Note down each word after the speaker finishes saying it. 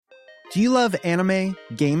Do you love anime,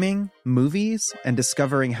 gaming, movies, and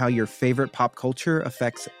discovering how your favorite pop culture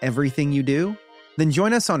affects everything you do? Then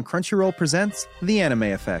join us on Crunchyroll Presents The Anime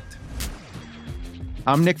Effect.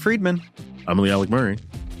 I'm Nick Friedman. I'm Lee Alec Murray.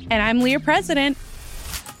 And I'm Leah President.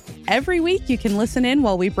 Every week you can listen in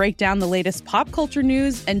while we break down the latest pop culture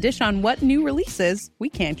news and dish on what new releases we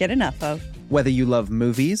can't get enough of. Whether you love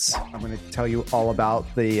movies, I'm going to tell you all about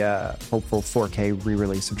the hopeful 4K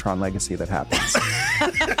re-release of Tron Legacy that happens.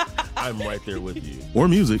 I'm right there with you. Or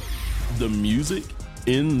music. The music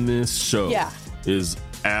in this show is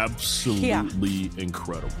absolutely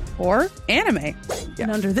incredible. Or anime. And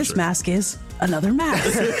under this mask is another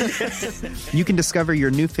mask. You can discover your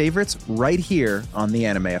new favorites right here on The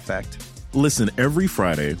Anime Effect. Listen every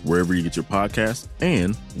Friday wherever you get your podcast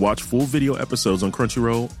and watch full video episodes on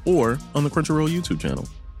Crunchyroll or on the Crunchyroll YouTube channel.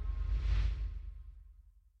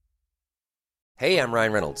 Hey, I'm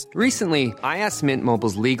Ryan Reynolds. Recently, I asked Mint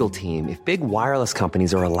Mobile's legal team if big wireless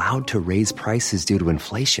companies are allowed to raise prices due to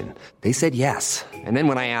inflation. They said yes. And then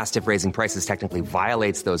when I asked if raising prices technically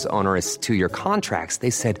violates those onerous 2-year contracts, they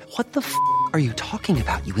said, "What the f*** are you talking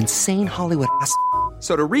about, you insane Hollywood ass?"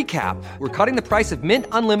 So to recap, we're cutting the price of Mint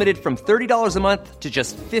Unlimited from $30 a month to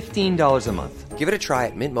just $15 a month. Give it a try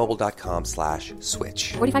at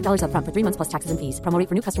mintmobile.com/switch. $45 up front for 3 months plus taxes and fees. Promo rate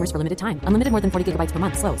for new customers for limited time. Unlimited more than 40 gigabytes per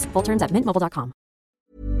month. Slows full terms at mintmobile.com.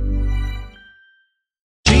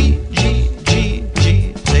 G,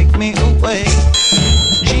 take me away.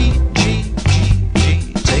 G,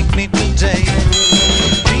 take me today.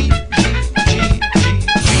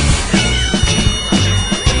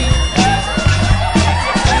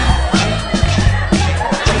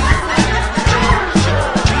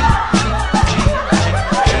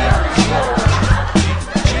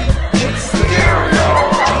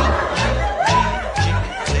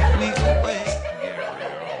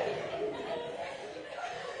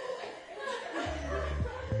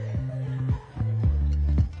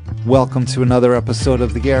 Welcome to another episode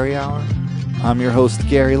of the Gary Hour. I'm your host,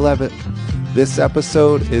 Gary Levitt. This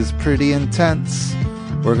episode is pretty intense.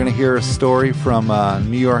 We're going to hear a story from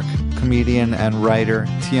New York comedian and writer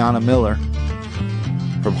Tiana Miller.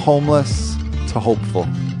 From homeless to hopeful.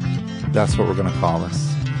 That's what we're going to call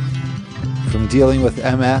this. From dealing with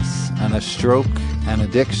MS and a stroke and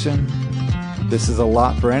addiction. This is a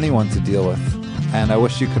lot for anyone to deal with. And I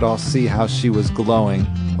wish you could all see how she was glowing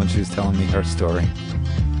when she was telling me her story.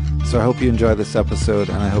 So I hope you enjoy this episode,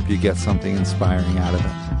 and I hope you get something inspiring out of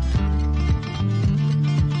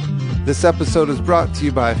it. This episode is brought to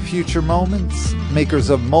you by Future Moments, makers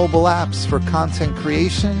of mobile apps for content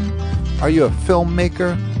creation. Are you a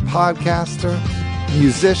filmmaker, podcaster,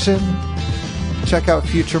 musician? Check out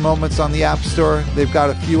Future Moments on the App Store. They've got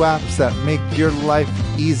a few apps that make your life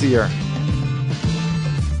easier.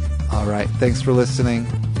 All right, thanks for listening.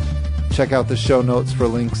 Check out the show notes for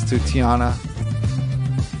links to Tiana.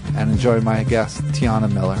 And enjoy my guest,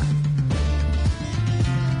 Tiana Miller.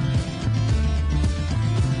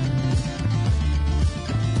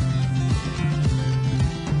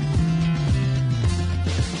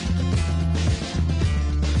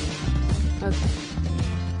 Okay.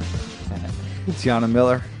 Tiana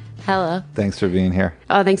Miller. Hello. Thanks for being here.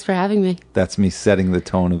 Oh, thanks for having me. That's me setting the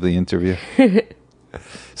tone of the interview.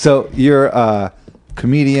 So you're a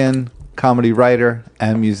comedian, comedy writer,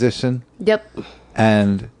 and musician. Yep.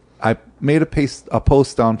 And I made a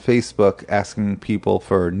post on Facebook asking people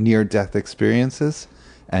for near-death experiences,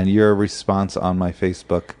 and your response on my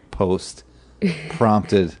Facebook post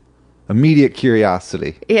prompted immediate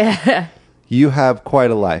curiosity. Yeah. You have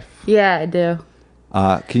quite a life. Yeah, I do.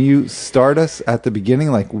 Can you start us at the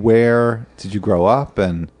beginning? Like, where did you grow up,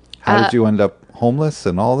 and how did you end up homeless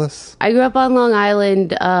and all this? I grew up on Long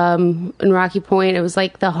Island in Rocky Point. It was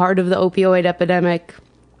like the heart of the opioid epidemic.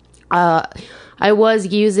 I was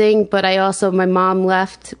using, but my mom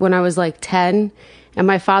left when I was like 10, and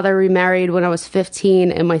my father remarried when I was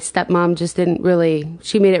 15, and my stepmom just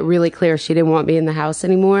she made it really clear she didn't want me in the house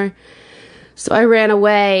anymore. So I ran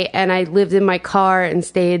away, and I lived in my car and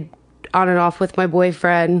stayed on and off with my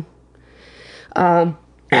boyfriend,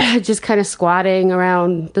 just kind of squatting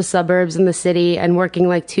around the suburbs and the city and working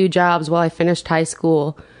like 2 jobs while I finished high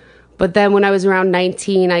school. But then when I was around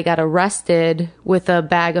 19, I got arrested with a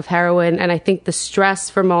bag of heroin. And I think the stress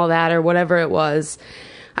from all that or whatever it was,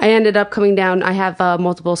 I ended up coming down. I have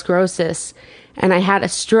multiple sclerosis and I had a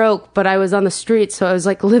stroke, but I was on the street. So I was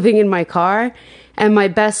like living in my car. And my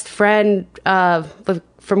best friend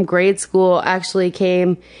from grade school actually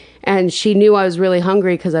came, and she knew I was really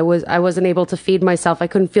hungry because I wasn't able to feed myself. I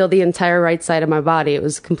couldn't feel the entire right side of my body. It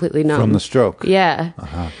was completely numb. From the stroke? Yeah.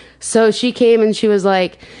 Uh-huh. So she came and she was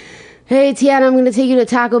like, hey, Tiana, I'm going to take you to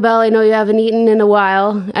Taco Bell. I know you haven't eaten in a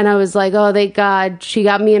while. And I was like, oh, thank God. She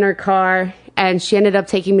got me in her car, and she ended up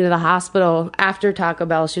taking me to the hospital after Taco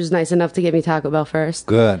Bell. She was nice enough to get me Taco Bell first.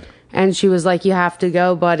 Good. And she was like, you have to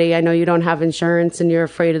go, buddy. I know you don't have insurance and you're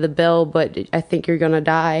afraid of the bill, but I think you're going to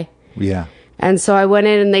die. Yeah. And so I went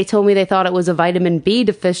in, and they told me they thought it was a vitamin B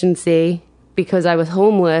deficiency because I was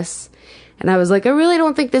homeless. And I was like, I really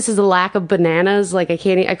don't think this is a lack of bananas. Like, I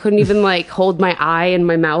couldn't even like hold my eye and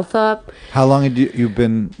my mouth up. How long had you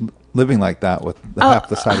been living like that with half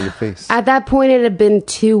the side of your face? At that point, it had been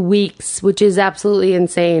 2 weeks, which is absolutely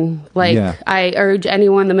insane. Like, I urge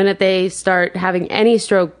anyone, the minute they start having any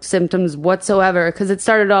stroke symptoms whatsoever, because it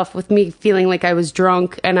started off with me feeling like I was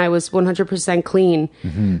drunk and I was 100% clean.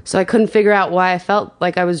 Mm-hmm. So I couldn't figure out why I felt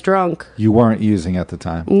like I was drunk. You weren't using at the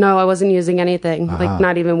time? No, I wasn't using anything, like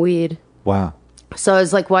not even weed. Wow. So I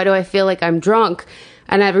was like, why do I feel like I'm drunk?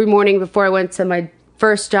 And every morning before I went to my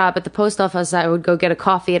first job at the post office, I would go get a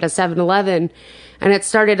coffee at a 7-Eleven. And it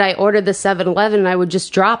started, I ordered the 7-Eleven and I would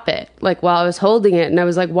just drop it, like while I was holding it. And I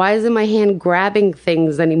was like, why isn't my hand grabbing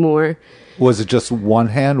things anymore? Was it just one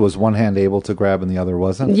hand? Was one hand able to grab and the other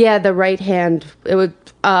wasn't? Yeah, the right hand. It would,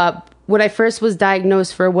 when I first was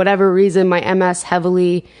diagnosed, for whatever reason, my MS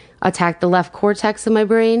heavily attacked the left cortex of my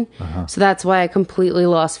brain. So that's why I completely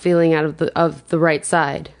lost feeling out of the right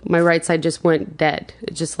side. My right side just went dead.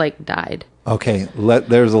 It just like died. Okay,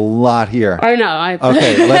 there's a lot here. I know.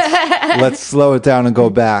 Okay, let's slow it down and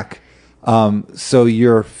go back. So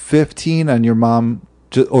you're 15 and your mom,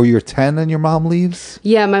 or you're 10 and your mom leaves?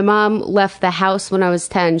 Yeah, my mom left the house when I was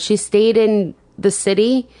 10. She stayed in the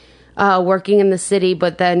city, working in the city,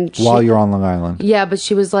 but then while you're on Long Island? Yeah, but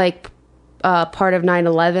she was like part of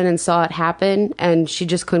 9/11 and saw it happen, and she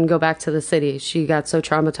just couldn't go back to the city. She got so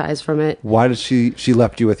traumatized from it. Why did she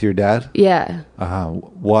left you with your dad? Yeah.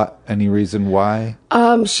 What? Any reason why?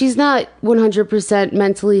 She's not 100%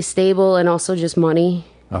 mentally stable, and also just money.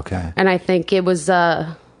 Okay. And I think it was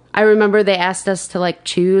I remember they asked us to like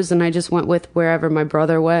choose, and I just went with wherever my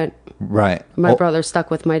brother went. Right. My brother stuck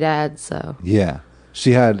with my dad, so. Yeah.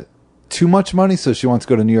 She had too much money, so she wants to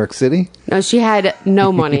go to New York City? No, she had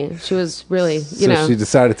no money. She was really, So she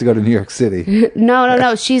decided to go to New York City.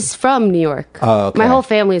 No. She's from New York. Oh, okay. My whole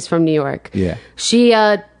family is from New York. Yeah.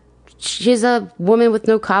 She's a woman with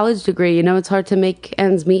no college degree. You know, it's hard to make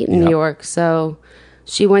ends meet in New York. So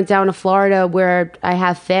she went down to Florida where I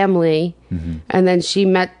have family. Mm-hmm. And then she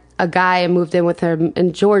met a guy and moved in with her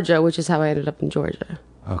in Georgia, which is how I ended up in Georgia.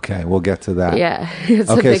 Okay, we'll get to that. Yeah, it's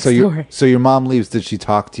a big story. So your mom leaves. Did she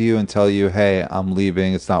talk to you and tell you, hey, I'm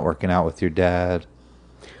leaving, it's not working out with your dad?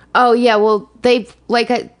 Oh, yeah, well,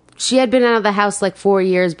 she had been out of the house like 4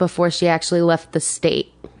 years before she actually left the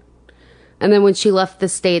state. And then when she left the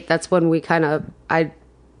state, that's when I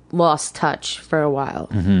lost touch for a while.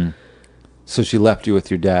 Mm-hmm. So she left you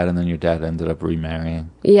with your dad, and then your dad ended up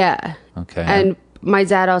remarrying? Yeah. Okay. And my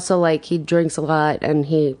dad also, he drinks a lot, and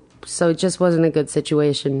so it just wasn't a good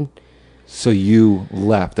situation. So you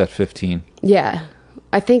left at 15? Yeah.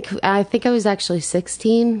 I think I was actually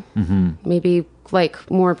 16. Mm-hmm. Maybe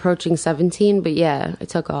more approaching 17, but yeah, I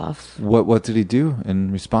took off. What did he do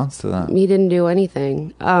in response to that? He didn't do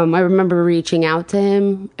anything. I remember reaching out to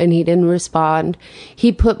him and he didn't respond.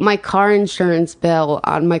 He put my car insurance bill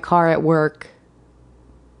on my car at work.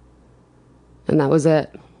 And that was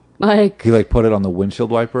it. He put it on the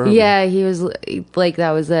windshield wiper? Yeah, he was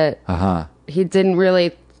that was it. He didn't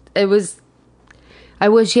really, I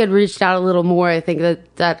wish he had reached out a little more. I think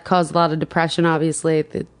that caused a lot of depression, obviously. Yeah,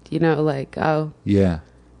 because you don't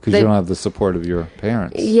have the support of your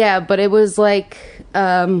parents. Yeah, but it was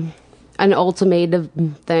an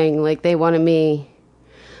ultimatum thing. They wanted me,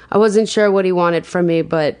 I wasn't sure what he wanted from me,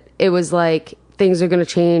 but it was things are going to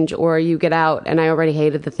change or you get out. And I already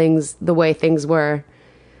hated the way things were.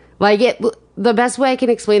 The best way I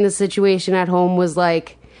can explain the situation at home was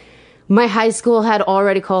my high school had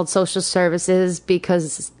already called social services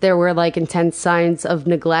because there were intense signs of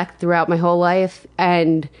neglect throughout my whole life.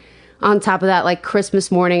 And on top of that,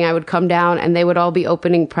 Christmas morning, I would come down and they would all be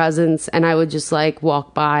opening presents and I would just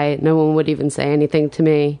walk by. No one would even say anything to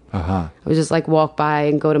me. I would just walk by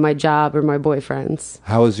and go to my job or my boyfriend's.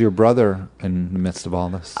 How is your brother in the midst of all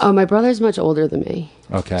this? Oh, my brother's much older than me.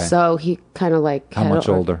 Okay. So he kind of How much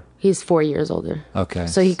older? He's 4 years older. Okay.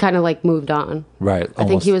 So he kind of moved on. Right. I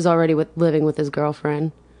think he was already living with his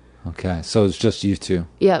girlfriend. Okay. So it's just you two?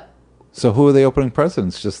 Yep. So who are they opening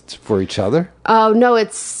presents? Just for each other? Oh, no,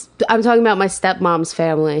 I'm talking about my stepmom's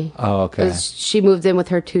family. Oh, okay. She moved in with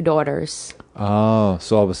her 2 daughters. Oh,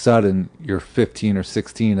 so all of a sudden you're 15 or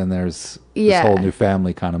 16 and there's this whole new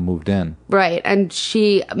family kind of moved in. Right. And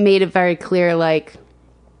she made it very clear,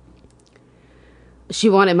 she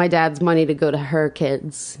wanted my dad's money to go to her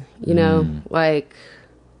kids, you know? Like,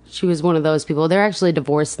 she was one of those people. They're actually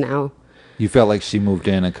divorced now. You felt like she moved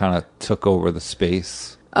in and kind of took over the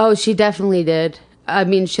space? Oh, she definitely did. I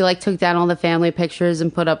mean, she like took down all the family pictures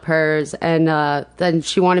and put up hers, and then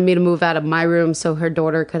she wanted me to move out of my room so her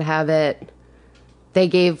daughter could have it. They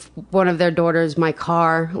gave one of their daughters my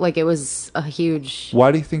car. Like, it was a huge...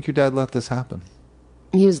 Why do you think your dad let this happen?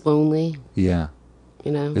 He was lonely. Yeah.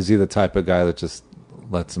 You know? Is he the type of guy that just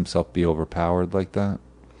lets himself be overpowered like that?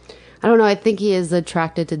 I don't know. I think he is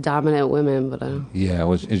attracted to dominant women, but I don't... Yeah.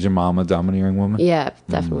 Is your mom a domineering woman? Yeah,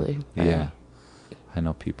 definitely. Yeah. I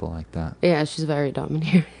know people like that. Yeah, she's very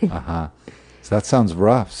domineering. Uh-huh. So that sounds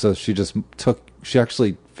rough. So she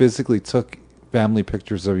actually physically took family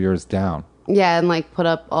pictures of yours down. Yeah, and like put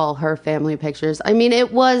up all her family pictures. I mean,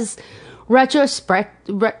 it was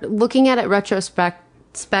looking at it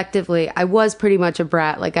retrospectively, I was pretty much a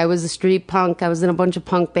brat. Like, I was a street punk. I was in a bunch of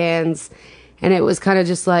punk bands, and it was kind of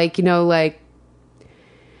just like, you know, like,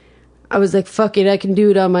 I was like, fuck it, I can do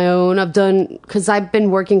it on my own. Because I've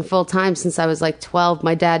been working full time since I was like 12.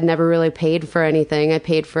 My dad never really paid for anything. I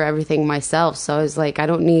paid for everything myself. So I was like, I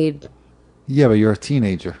don't need... Yeah, but you're a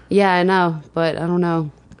teenager. Yeah, I know. But I don't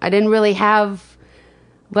know. I didn't really have,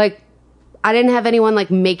 like, I didn't have anyone like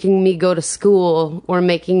making me go to school or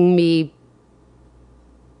making me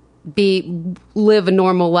live a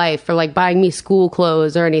normal life or like buying me school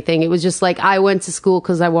clothes or anything. It was just like, I went to school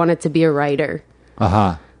because I wanted to be a writer.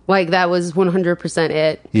 Uh-huh. Like, that was 100%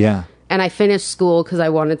 it. Yeah. And I finished school because I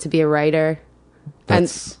wanted to be a writer. And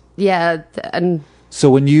so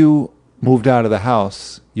when you moved out of the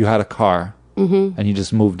house, you had a car, and you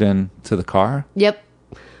just moved in to the car? Yep.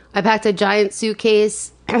 I packed a giant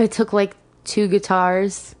suitcase. I took like 2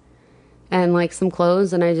 guitars and like some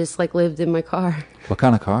clothes, and I just like lived in my car. What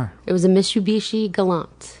kind of car? It was a Mitsubishi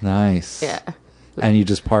Galant. Nice. Yeah. And you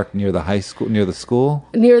just parked near the near the school?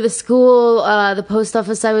 Near the school, the post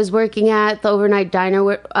office I was working at, the overnight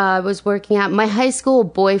diner I was working at. My high school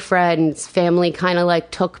boyfriend's family kind of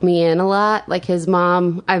like took me in a lot. Like, his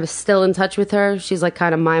mom, I was still in touch with her. She's like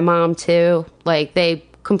kind of my mom too. Like, they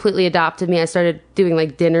completely adopted me. I started doing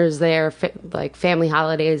like dinners there, like family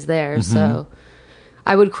holidays there. So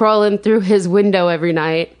I would crawl in through his window every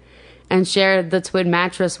night and share the twin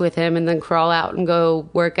mattress with him, and then crawl out and go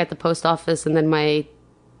work at the post office and then my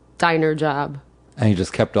diner job. And you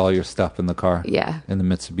just kept all your stuff in the car? Yeah. In the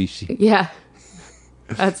Mitsubishi? Yeah.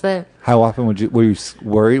 That's it. How often were you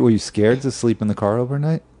worried? Were you scared to sleep in the car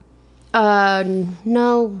overnight? No.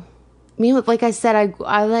 I mean, like I said,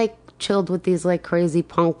 I like chilled with these like crazy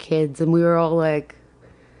punk kids, and we were all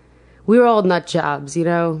nut jobs, you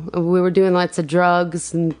know? We were doing lots of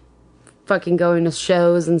drugs and fucking going to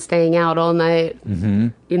shows and staying out all night,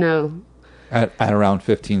 you know. At around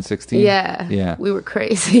 15, 16? Yeah. Yeah. We were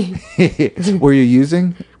crazy. Were you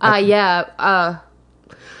using? Yeah.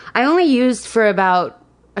 I only used for about,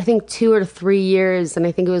 I think, 2 or 3 years, and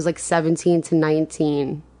I think it was like 17 to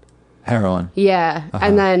 19. Heroin? Yeah.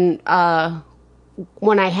 And then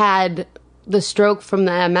when I had the stroke from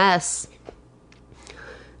the MS,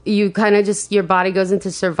 you kind of just, your body goes into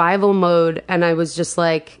survival mode, and I was just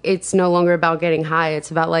like, it's no longer about getting high. It's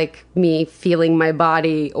about like me feeling my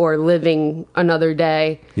body or living another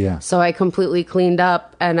day. Yeah. So I completely cleaned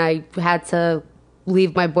up, and I had to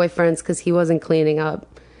leave my boyfriend's because he wasn't cleaning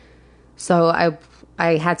up. So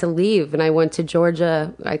I had to leave, and I went to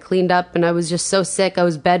Georgia. I cleaned up, and I was just so sick. I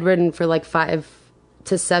was bedridden for like 5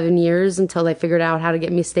 to 7 years until they figured out how to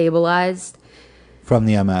get me stabilized. From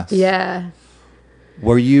the MS? Yeah.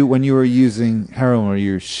 Were you, when you were using heroin, were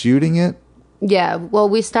you shooting it? Yeah, well,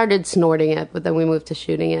 we started snorting it, but then we moved to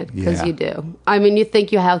shooting it, because you do. I mean, you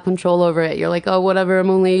think you have control over it. You're like, oh, whatever, I'm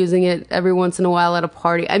only using it every once in a while at a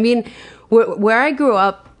party. I mean, where I grew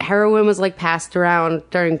up, heroin was like passed around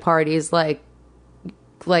during parties like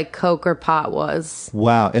Coke or pot was.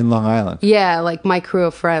 Wow, in Long Island? Yeah, like my crew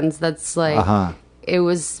of friends, that's like... It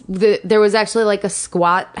was, there was actually like a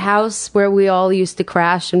squat house where we all used to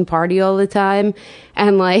crash and party all the time.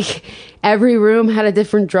 And like every room had a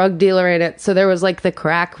different drug dealer in it. So there was like the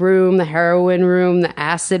crack room, the heroin room, the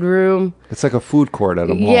acid room. It's like a food court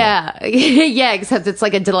at a mall. Yeah. Yeah, except it's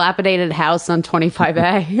like a dilapidated house on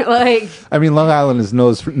 25A. Like, I mean, Long Island is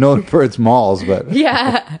known for its malls, but.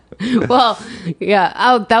 Yeah. Well, yeah.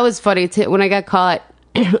 Oh, that was funny too. When I got caught,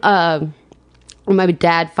 when my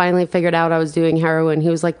dad finally figured out I was doing heroin, he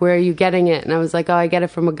was like, where are you getting it? And I was like, oh, I get it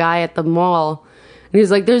from a guy at the mall. And he was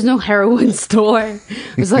like, there's no heroin store. I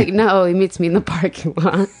was like, no, he meets me in the parking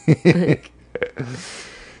lot. Like,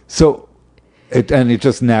 so, it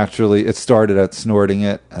just naturally, it started at snorting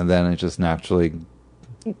it, and then it just naturally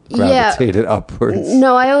gravitated upwards.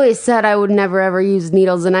 No, I always said I would never ever use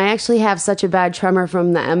needles, and I actually have such a bad tremor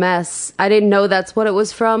from the MS. I didn't know that's what it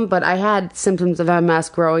was from, but I had symptoms of MS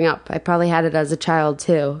growing up. I probably had it as a child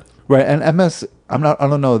too. Right, and MS, I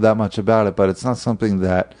don't know that much about it, but it's not something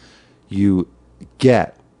that you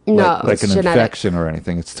get. No, like an genetic. infection or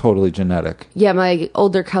anything. It's totally genetic. Yeah, my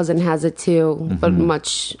older cousin has it too, but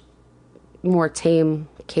much more tame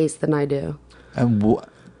case than I do. And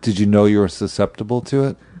did you know you were susceptible to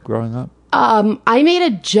it growing up? I made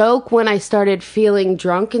a joke when I started feeling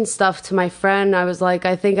drunk and stuff to my friend. I was like,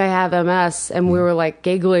 I think I have MS, and we were like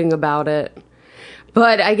giggling about it.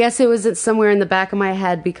 But I guess it was somewhere in the back of my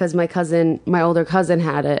head because my older cousin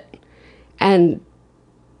had it. And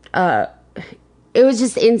it was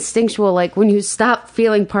just instinctual. Like when you stop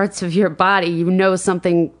feeling parts of your body, you know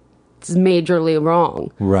something's majorly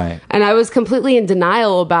wrong. Right. And I was completely in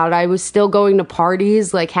denial about it. I was still going to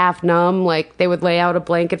parties, like half numb. Like they would lay out a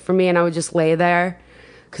blanket for me and I would just lay there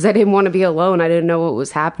because I didn't want to be alone. I didn't know what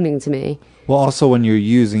was happening to me. Well, also when you're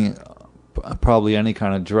using probably any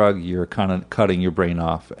kind of drug, you're kind of cutting your brain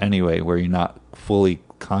off anyway, where you're not fully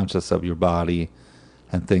conscious of your body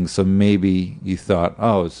and things. So maybe you thought,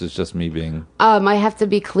 oh, this is just me being... I have to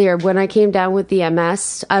be clear. When I came down with the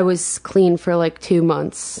MS, I was clean for like 2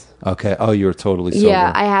 months. Okay. Oh, you were totally sober.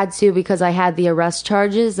 Yeah, I had to because I had the arrest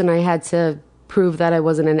charges and I had to prove that I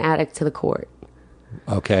wasn't an addict to the court.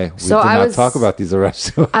 Okay. We did not talk about these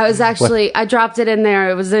arrests. I was actually... I dropped it in there.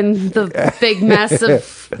 It was in the big mess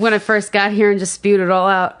of when I first got here and just spewed it all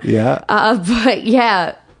out. Yeah. But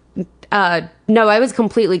yeah... no, I was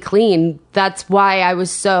completely clean. That's why I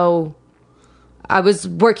was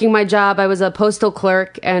working my job. I was a postal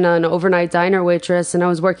clerk and an overnight diner waitress, and I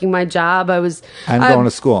was working my job. And going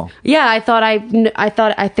to school. Yeah,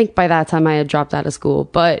 I think by that time I had dropped out of school,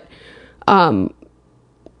 but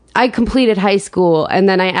I completed high school, and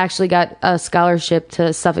then I actually got a scholarship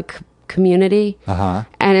to Suffolk Community. Uh-huh.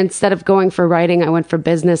 And instead of going for writing, I went for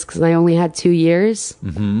business because I only had 2 years.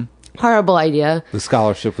 Mm-hmm. Horrible idea. The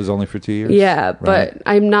scholarship was only for 2 years? Yeah, right. But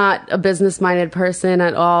I'm not a business-minded person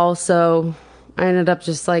at all, so I ended up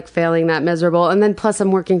just like failing that miserable. And then plus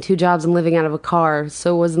I'm working 2 jobs and living out of a car,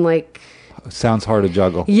 so it wasn't like... Sounds hard to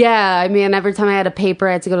juggle. Yeah, I mean, every time I had a paper,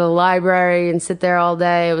 I had to go to the library and sit there all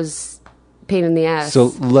day. It was a pain in the ass. So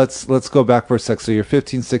let's go back for a sec. So you're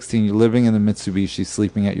 15, 16, you're living in the Mitsubishi,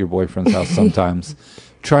 sleeping at your boyfriend's house sometimes,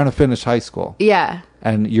 trying to finish high school. Yeah.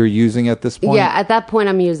 And you're using at this point? Yeah, at that point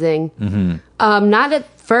I'm using. Mm-hmm. Not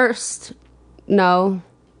at first, no.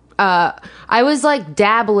 I was like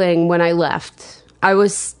dabbling when I left. I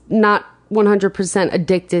was not 100%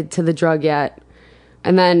 addicted to the drug yet.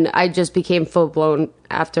 And then I just became full-blown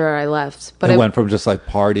after I left. But it went from just like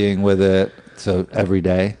partying with it to every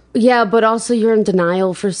day? Yeah, but also you're in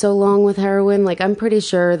denial for so long with heroin. Like, I'm pretty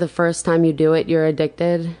sure the first time you do it, you're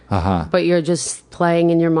addicted. Uh-huh. But you're just playing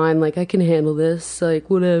in your mind like, I can handle this. Like,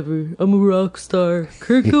 whatever. I'm a rock star.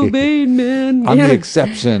 Kurt Cobain, man. I'm the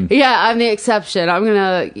exception. Yeah, I'm the exception. I'm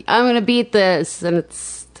gonna beat this. And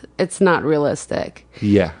it's not realistic.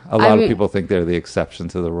 Yeah, a lot of people think they're the exception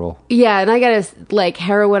to the rule. Yeah, and I gotta, like,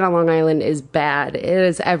 heroin on Long Island is bad. It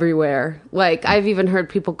is everywhere. Like, I've even heard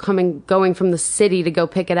people going from the city to go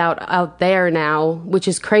pick it out there now, which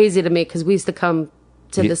is crazy to me because we used to come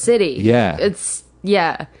to the city.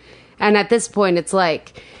 Yeah. And at this point, it's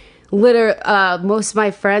like, most of my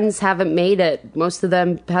friends haven't made it. Most of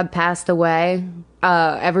them have passed away.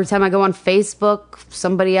 Every time I go on Facebook,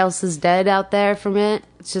 somebody else is dead out there from it.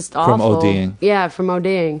 It's just awful. From ODing? Yeah, from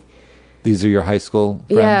ODing. These are your high school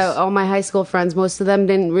friends? Yeah, all my high school friends. Most of them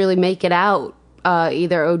didn't really make it out,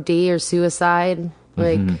 either OD or suicide.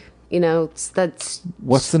 Like, you know, that's...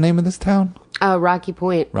 What's the name of this town? Rocky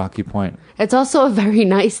Point. Rocky Point. It's also a very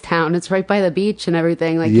nice town. It's right by the beach and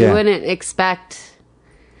everything. Like, you wouldn't expect...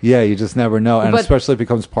 Yeah, you just never know. And especially if it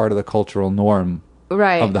becomes part of the cultural norm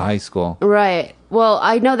of the high school. Right. Well,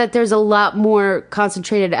 I know that there's a lot more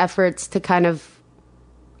concentrated efforts to kind of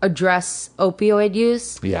address opioid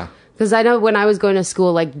use. Yeah. Because I know when I was going to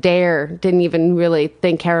school, like, DARE didn't even really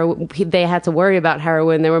think they had to worry about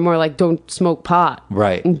heroin. They were more like, don't smoke pot.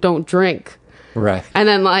 Right. And don't drink. Right. And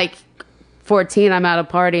then, like, 14, I'm at a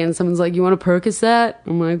party and someone's like, you want a Percocet?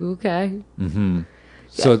 I'm like, okay. Mm-hmm.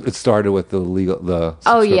 Yeah. So it started with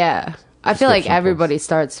Oh, yeah. I feel like everybody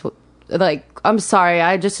starts with, like, I'm sorry,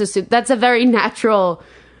 I just assume that's a very natural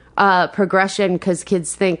progression because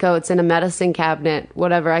kids think, oh, it's in a medicine cabinet,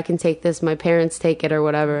 whatever, I can take this, my parents take it or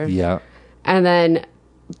whatever. Yeah. And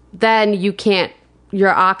then you can't, your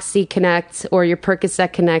Oxy Connect or your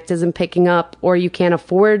Percocet Connect isn't picking up, or you can't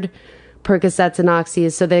afford Percocets and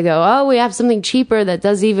Oxys. So they go, oh, we have something cheaper that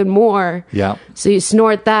does even more. Yeah. So you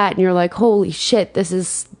snort that and you're like, holy shit, this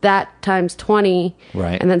is that times 20.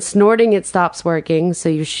 Right. And then snorting it stops working. So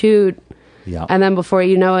you shoot. Yeah. And then before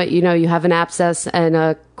you know it, you have an abscess and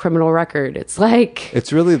a criminal record. It's like...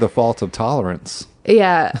 It's really the fault of tolerance.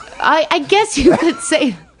 Yeah. I guess you could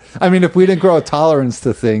say... I mean, if we didn't grow a tolerance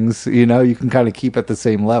to things, you can kind of keep at the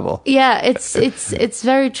same level. Yeah, it's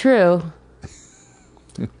very true.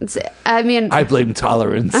 I blame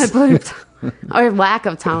tolerance. Or lack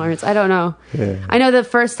of tolerance. I don't know. Yeah. I know the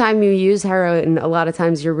first time you use heroin, a lot of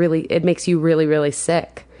times it makes you really, really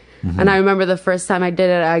sick. Mm-hmm. And I remember the first time I did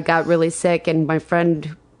it, I got really sick, and my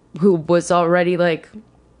friend, who was already like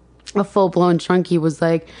a full-blown junkie, was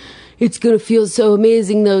like, it's going to feel so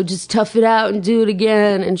amazing, though. Just tough it out and do it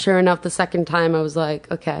again. And sure enough, the second time I was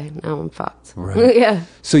like, okay, now I'm fucked. Right. Yeah.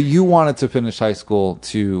 So you wanted to finish high school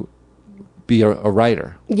to be a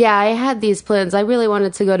writer? Yeah, I had these plans. I really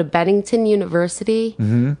wanted to go to Bennington University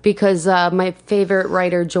because my favorite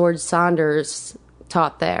writer, George Saunders,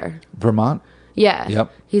 taught there. Vermont? Yeah.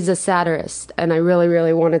 Yep. He's a satirist, and I really,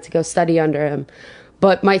 really wanted to go study under him.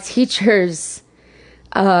 But my teachers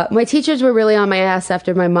were really on my ass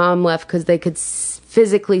after my mom left because they could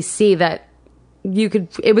physically see that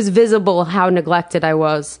it was visible how neglected I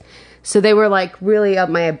was. So they were like really up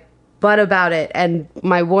my butt about it. And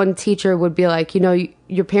my one teacher would be like,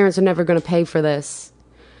 your parents are never going to pay for this.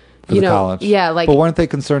 For the college. Yeah. But weren't they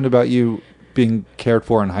concerned about you being cared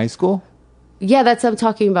for in high school? Yeah, I'm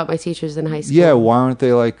talking about my teachers in high school. Yeah, why aren't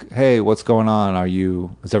they like, hey, what's going on?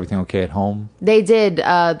 Is everything okay at home? They did.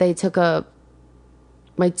 They took the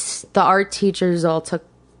art teachers all took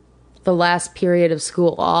the last period of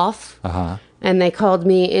school off. Uh-huh. And they called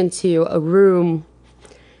me into a room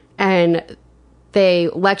and they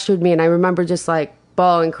lectured me. And I remember just like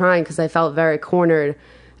bawling, crying because I felt very cornered.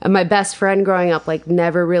 And my best friend growing up, like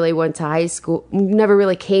never really went to high school, never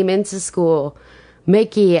really came into school,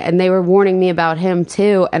 Mickey, and they were warning me about him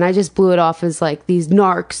too. And I just blew it off as like, these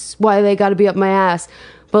narcs, why they got to be up my ass?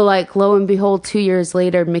 But like, lo and behold, 2 years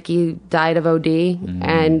later, Mickey died of OD,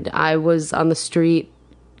 and I was on the street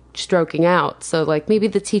stroking out. So like, maybe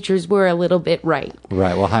the teachers were a little bit right.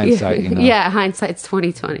 Right. Well, hindsight, Yeah, hindsight's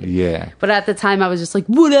 20/20. Yeah. But at the time, I was just like,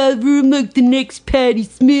 whatever. I'm like the next Patti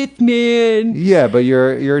Smith, man. Yeah, but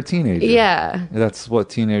you're a teenager. Yeah. That's what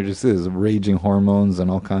teenagers is: raging hormones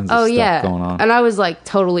and all kinds of stuff going on. And I was like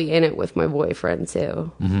totally in it with my boyfriend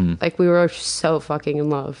too. Mm-hmm. Like we were so fucking in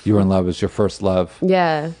love. You were in love. It was your first love.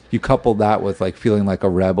 Yeah. You coupled that with like feeling like a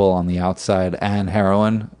rebel on the outside and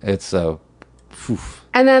heroin. It's a...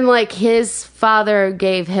 And then like his father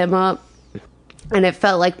gave him up, and it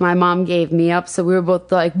felt like my mom gave me up. So we were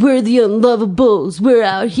both like, we're the unlovables. We're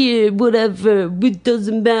out here, whatever. It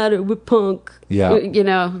doesn't matter. We're punk. Yeah.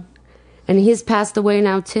 And he's passed away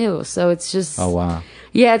now too. So it's just... Oh, wow.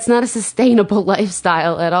 Yeah, it's not a sustainable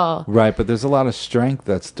lifestyle at all. Right, but there's a lot of strength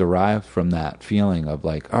that's derived from that feeling of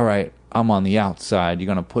like, all right, I'm on the outside. You're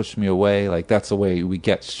going to push me away. Like, that's the way we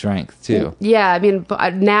get strength, too. Yeah, I mean,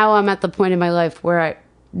 now I'm at the point in my life where I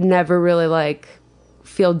never really, like,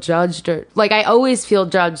 feel judged. Or like, I always feel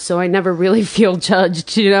judged, so I never really feel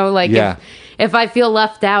judged, Like, yeah. if I feel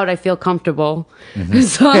left out, I feel comfortable. Mm-hmm.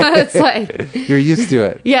 So it's like... You're used to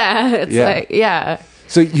it. Yeah, it's like, yeah.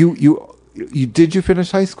 So did you finish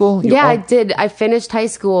high school? I did. I finished high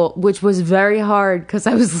school, which was very hard because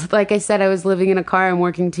I was, like I said, I was living in a car and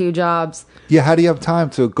working 2 jobs. Yeah, how do you have time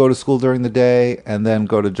to go to school during the day and then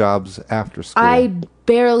go to jobs after school? I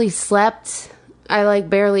barely slept. I like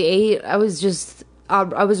barely ate. I was just,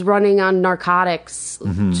 I was running on narcotics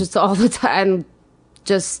just all the time.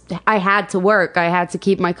 Just, I had to work. I had to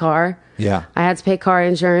keep my car. Yeah. I had to pay car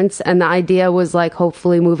insurance. And the idea was like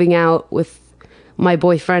hopefully moving out with my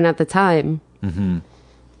boyfriend at the time. Mm-hmm.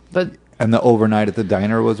 And the overnight at the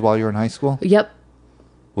diner was while you were in high school? Yep.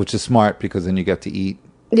 Which is smart because then you get to eat.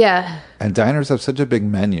 Yeah. And diners have such a big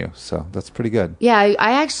menu, so that's pretty good. Yeah,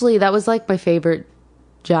 I actually, that was like my favorite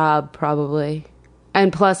job probably.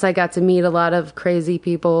 And plus I got to meet a lot of crazy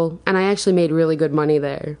people, and I actually made really good money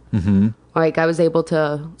there. Mm-hmm. Like I was able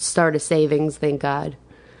to start a savings, thank God.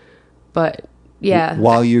 But yeah.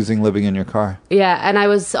 While living in your car. Yeah, and I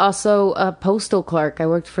was also a postal clerk. I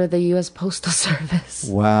worked for the U.S. Postal Service.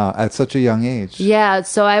 Wow, at such a young age. Yeah,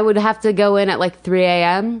 so I would have to go in at like 3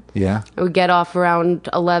 a.m. Yeah. I would get off around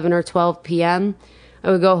 11 or 12 p.m. I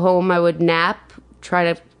would go home, I would nap,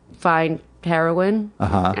 try to find heroin.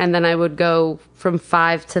 Uh-huh. And then I would go from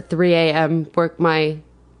 5 to 3 a.m., work my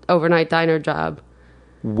overnight diner job.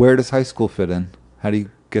 Where does high school fit in? How do you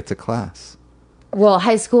get to class? Well,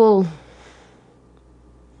 high school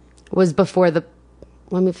was before the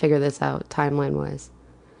let me figure this out timeline-wise.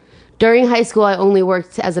 During high school, I only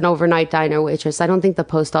worked as an overnight diner waitress. I don't think the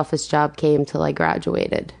post office job came till I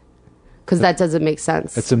graduated. Because that doesn't make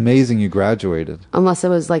sense. It's amazing you graduated. Unless it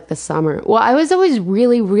was like the summer. Well, I was always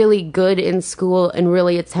really, really good in school and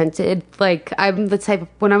really attentive. Like, I'm the type,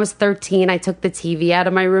 when I was 13, I took the TV out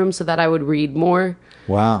of my room so that I would read more.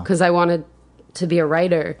 Wow. Because I wanted to be a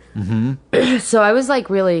writer. Mm-hmm. So I was like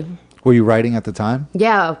really... Were you writing at the time?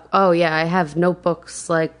 Yeah. Oh, yeah. I have notebooks,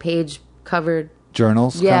 like page covered.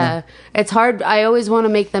 Journals? Yeah. Kinda? It's hard. I always want to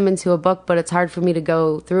make them into a book, but it's hard for me to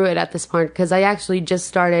go through it at this point because I actually just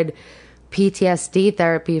started PTSD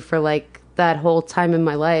therapy for like that whole time in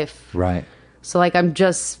my life. Right. So like I'm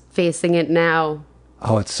just facing it now.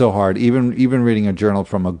 Oh, it's so hard. Even reading a journal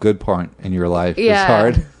from a good point in your life is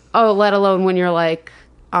hard. Oh, let alone when you're like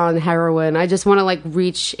on heroin. I just want to like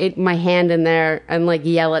reach my hand in there and like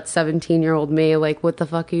yell at 17-year-old me like, what the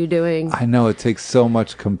fuck are you doing? I know it takes so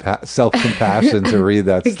much self-compassion to read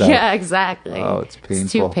that stuff. Yeah, exactly. Oh, it's painful.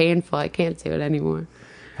 It's too painful. I can't do it anymore.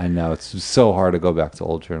 I know. It's so hard to go back to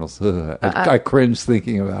old journals. I cringe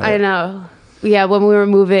thinking about it. I know. Yeah, when we were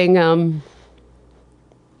moving, oh,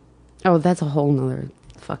 that's a whole nother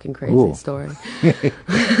fucking crazy story.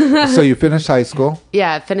 So you finished high school?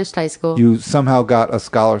 Yeah, I finished high school. You somehow got a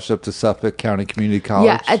scholarship to Suffolk County Community College?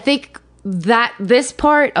 Yeah, I think that this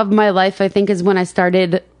part of my life, I think, is when I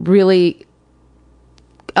started really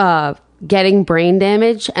getting brain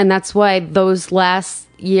damage. And that's why those last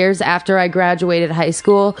years after I graduated high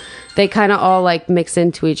school, they kind of all like mix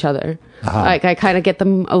into each other. Like I kind of get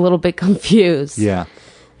them a little bit confused. Yeah.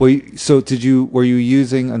 Well, so were you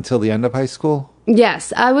using until the end of high school?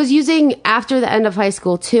 Yes, I was using after the end of high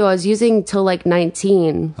school too. I was using till like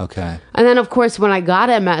 19. Okay. And then of course when I got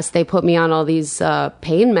MS, they put me on all these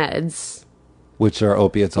pain meds. Which are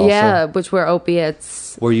opiates also? Yeah, which were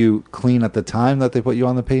opiates. Were you clean at the time that they put you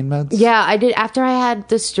on the pain meds? Yeah, I did. After I had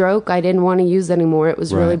the stroke, I didn't want to use anymore. It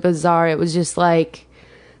was really bizarre. It was just like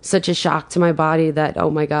such a shock to my body that, oh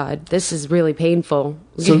my God, this is really painful.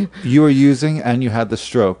 So you were using and you had the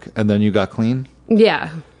stroke and then you got clean? Yeah.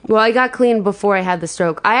 Well, I got clean before I had the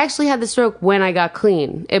stroke. I actually had the stroke when I got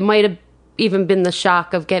clean. It might have even been the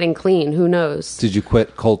shock of getting clean. Who knows? Did you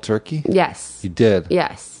quit cold turkey? Yes. You did?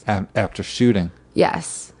 Yes. After shooting?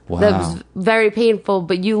 Yes. Wow. That was very painful,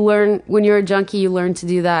 but you learn, when you're a junkie, you learn to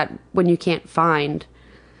do that when you can't find.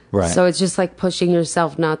 Right. So it's just like pushing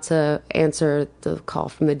yourself not to answer the call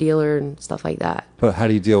from the dealer and stuff like that. But how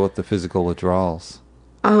do you deal with the physical withdrawals?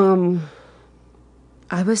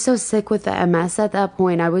 I was so sick with the MS at that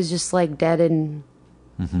point. I was just like dead in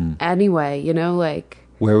anyway, you know, like.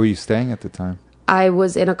 Where were you staying at the time? I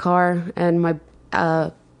was in a car in my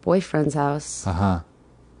boyfriend's house.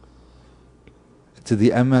 Did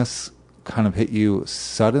the MS kind of hit you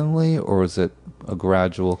suddenly or was it a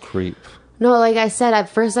gradual creep? No, like I said, at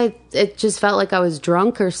first it just felt like I was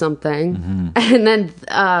drunk or something. And then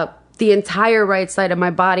the entire right side of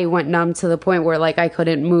my body went numb to the point where like I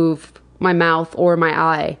couldn't move my mouth or my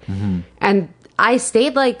eye. And I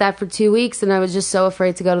stayed like that for 2 weeks and I was just so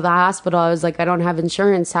afraid to go to the hospital. I was like, I don't have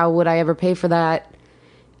insurance. How would I ever pay for that?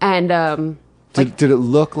 And did it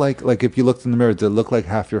look like if you looked in the mirror, did it look like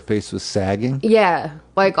half your face was sagging? Yeah,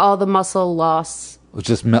 like all the muscle loss. It was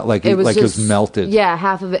just it was melted. Yeah,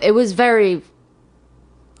 half of it. It was very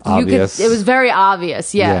obvious. It was very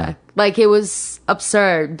obvious. Yeah. Like it was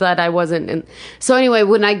absurd that I wasn't. So anyway,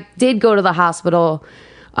 when I did go to the hospital,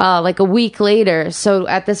 like a week later, so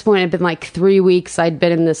at this point it'd been like 3 weeks I'd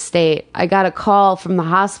been in this state. I got a call from the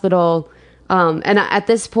hospital, and at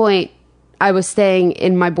this point I was staying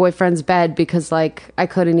in my boyfriend's bed because like I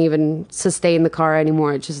couldn't even sustain the car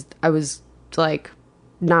anymore. I was like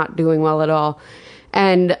not doing well at all.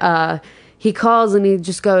 And he calls and he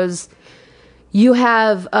just goes, you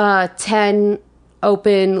have 10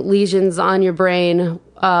 open lesions on your brain.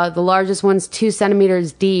 The largest one's 2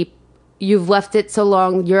 centimeters deep. You've left it so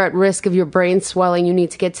long, you're at risk of your brain swelling. You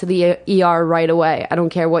need to get to the ER right away. I don't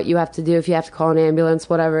care what you have to do, if you have to call an ambulance,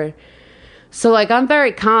 whatever. So like I'm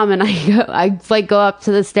very calm and I like go up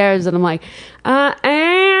to the stairs and I'm like,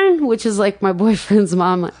 Anne, which is like my boyfriend's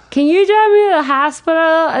mom, like, can you drive me to the hospital?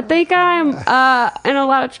 I think I'm in a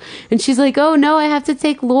lot of and she's like, oh no, I have to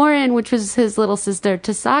take Lauren, which was his little sister,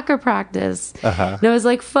 to soccer practice. And I was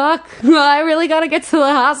like, fuck, I really gotta get to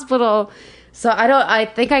the hospital. So I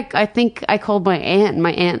think I called my aunt.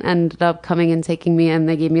 My aunt ended up coming and taking me in.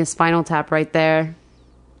 They gave me a spinal tap right there.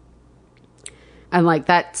 And like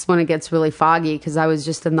that's when it gets really foggy because I was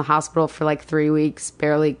just in the hospital for like 3 weeks,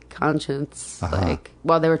 barely conscious, like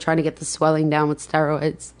while they were trying to get the swelling down with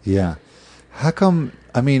steroids. Yeah. How come?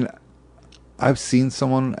 I mean, I've seen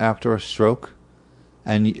someone after a stroke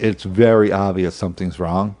and it's very obvious something's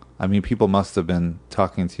wrong. I mean, people must have been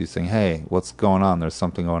talking to you saying, hey, what's going on? There's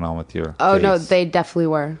something going on with your face. No, they definitely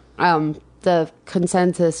were. The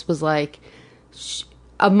consensus was like,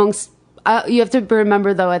 amongst... you have to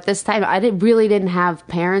remember, though, at this time, I really didn't have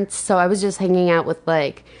parents, so I was just hanging out with,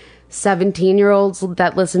 like, 17-year-olds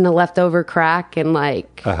that listened to Leftover Crack and,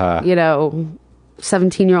 like,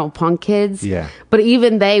 17-year-old punk kids. Yeah. But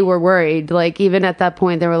even they were worried. Like, even at that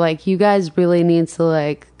point, they were like, you guys really need to,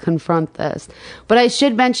 like, confront this. But I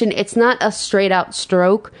should mention, it's not a straight-out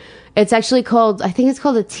stroke. It's actually called, I think it's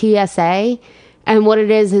called a TSA. And what it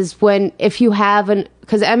is when, if you have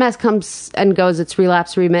because MS comes and goes, it's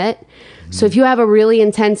relapse remit. Mm-hmm. So if you have a really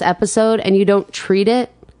intense episode and you don't treat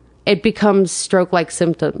it, it becomes stroke-like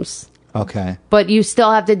symptoms. Okay. But you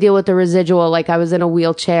still have to deal with the residual. Like, I was in a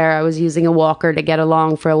wheelchair. I was using a walker to get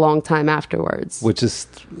along for a long time afterwards. Which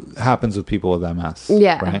happens with people with MS.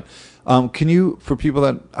 Yeah. Right? Can you, for people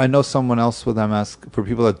that, I know someone else with MS, for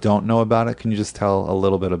people that don't know about it, can you just tell a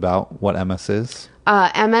little bit about what MS is?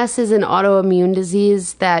 MS is an autoimmune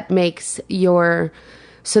disease that makes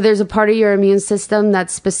so there's a part of your immune system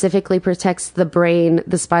that specifically protects the brain,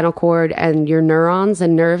 the spinal cord, and your neurons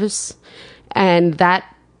and nerves. And that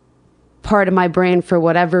part of my brain, for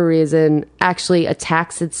whatever reason, actually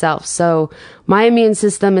attacks itself. So my immune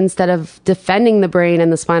system, instead of defending the brain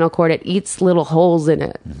and the spinal cord, it eats little holes in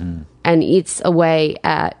it and eats away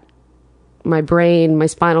at my brain, my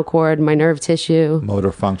spinal cord, my nerve tissue.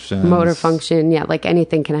 Motor function. Yeah, like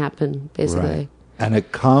anything can happen, basically. Right. And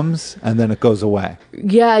it comes and then it goes away.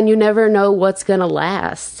 Yeah, and you never know what's going to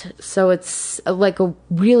last. So it's like a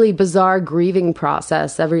really bizarre grieving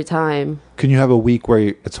process every time. Can you have a week where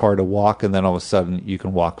it's hard to walk and then all of a sudden you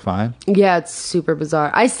can walk fine? Yeah, it's super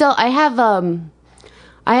bizarre. I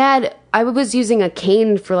was using a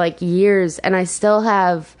cane for like years, and I still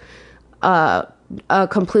have a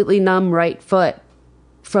completely numb right foot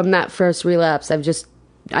from that first relapse.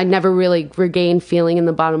 I never really regained feeling in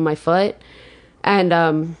the bottom of my foot.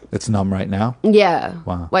 And it's numb right now? Yeah.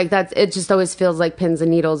 Wow. Like it just always feels like pins and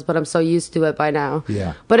needles, but I'm so used to it by now.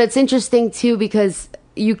 Yeah. But it's interesting too, because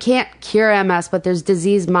you can't cure MS, but there's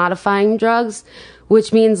disease modifying drugs,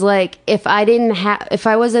 which means like if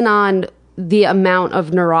I wasn't on the amount of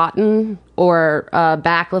Neurontin or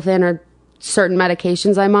baclofen or certain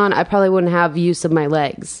medications I'm on, I probably wouldn't have use of my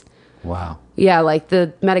legs. Wow. Yeah, like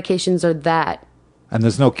the medications are that. And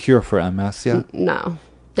there's no cure for MS yet? No.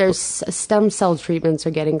 There's stem cell treatments are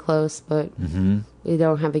getting close, but we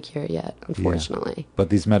don't have a cure yet, unfortunately. Yeah. But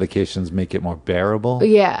these medications make it more bearable?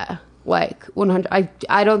 Yeah. Like 100.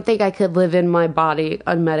 I don't think I could live in my body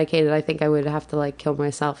unmedicated. I think I would have to like kill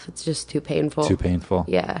myself. It's just too painful. Too painful.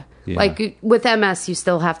 Yeah. Like with MS, you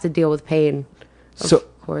still have to deal with pain. Of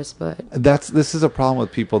course, but this is a problem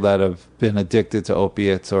with people that have been addicted to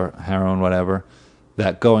opiates or heroin, whatever,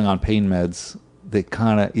 that going on pain meds, they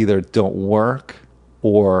kind of either don't work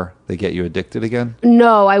or they get you addicted again?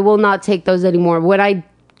 No, I will not take those anymore. When I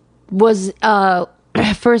was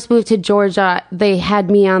first moved to Georgia, they had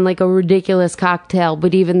me on like a ridiculous cocktail,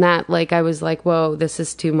 but even that, like, I was like, whoa, this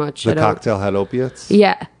is too much. The cocktail had opiates?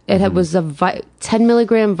 Yeah. It was a 10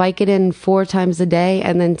 milligram Vicodin 4 times a day,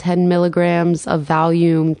 and then 10 milligrams of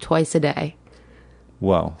Valium twice a day.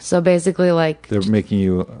 Whoa. So basically, like... They're making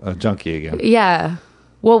you a junkie again. Yeah.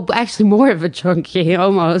 Well, actually more of a junkie,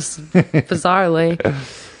 almost, bizarrely.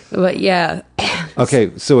 But yeah.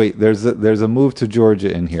 Okay, so wait, there's a move to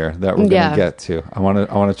Georgia in here that we're going to get to. I want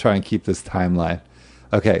to try and keep this timeline.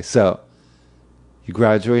 Okay, so you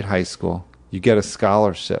graduate high school, you get a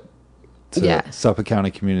scholarship to Suffolk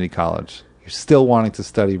County Community College. You're still wanting to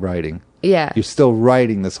study writing. Yeah. You're still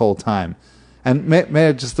writing this whole time. And may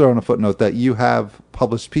I just throw in a footnote that you have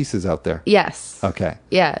published pieces out there? Yes. Okay.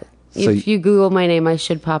 Yeah. So if you Google my name, I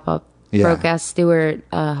should pop up. Yeah. Broke Ass Stewart,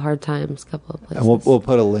 Hard Times, couple of places. And we'll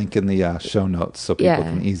put a link in the show notes so people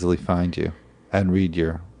can easily find you and read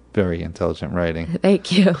your very intelligent writing.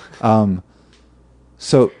 Thank you.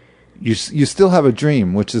 So you still have a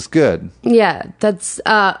dream, which is good. Yeah, that's.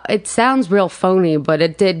 It sounds real phony, but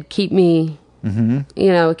it did keep me. You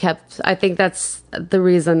know, I think that's the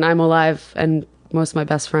reason I'm alive, and most of my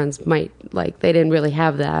best friends they didn't really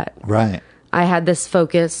have that. Right. I had this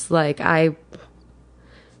focus, like I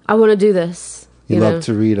want to do this. You love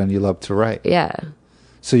to read and you love to write. Yeah.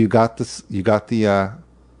 So you got this. You got the.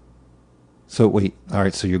 So wait. All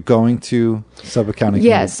right. So you're going to Suffolk County.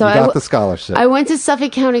 Yeah. Community. So you got the scholarship. I went to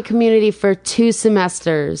Suffolk County Community for 2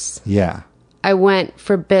 semesters. Yeah. I went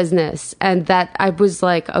for business, and that I was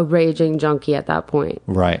like a raging junkie at that point.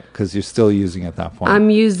 Right, because you're still using at that point.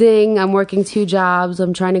 I'm working 2 jobs.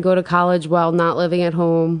 I'm trying to go to college while not living at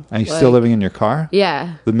home. Are you still living in your car?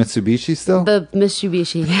 Yeah. The Mitsubishi still? The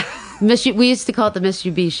Mitsubishi, yeah. We used to call it the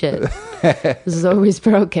Mitsubishi. This is always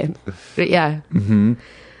broken. But yeah. Mm-hmm.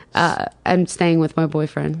 I'm staying with my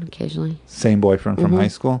boyfriend occasionally. Same boyfriend from high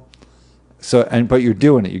school? But you're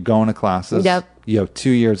doing it. You're going to classes. Yep. You have 2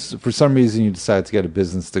 years. For some reason, you decided to get a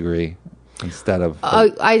business degree instead of...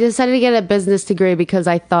 I decided to get a business degree because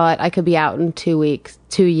I thought I could be out in 2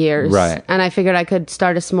 years. Right. And I figured I could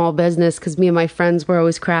start a small business because me and my friends were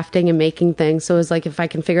always crafting and making things. So it was like, if I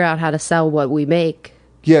can figure out how to sell what we make.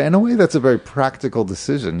 Yeah, in a way, that's a very practical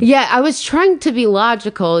decision. Yeah, I was trying to be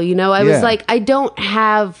logical, I was like, I don't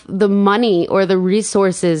have the money or the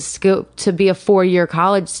resources to be a 4-year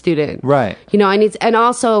college student. Right. I need to, and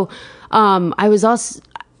also, I was also,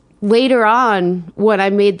 later on, when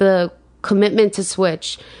I made the commitment to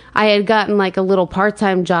switch, I had gotten like a little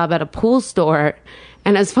part-time job at a pool store.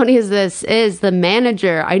 And as funny as this is, the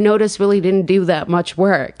manager, I noticed, really didn't do that much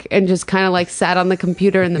work and just kind of like sat on the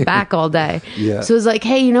computer in the back all day. Yeah. So it was like,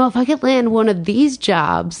 hey, if I could land one of these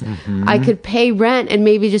jobs, I could pay rent and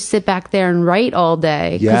maybe just sit back there and write all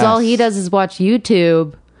day. Because all he does is watch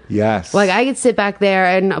YouTube. Yes. Like I could sit back there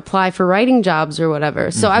and apply for writing jobs or whatever.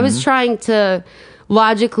 So I was trying to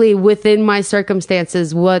logically, within my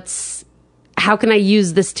circumstances, how can I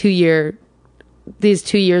use these 2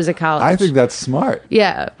 years of college? I think that's smart.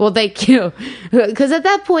 Yeah. Well, thank you. Because at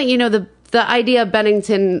that point, the idea of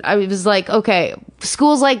Bennington, I was like, okay,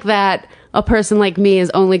 schools like that, a person like me is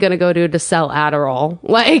only going to go to sell Adderall.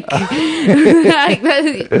 Like,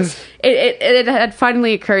 it had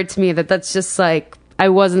finally occurred to me that that's just like, I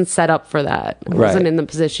wasn't set up for that. I wasn't in the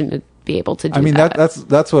position to be able to do that. I mean,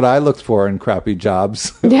 that's what I looked for in crappy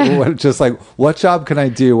jobs. Yeah. Just like, what job can I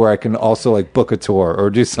do where I can also like book a tour or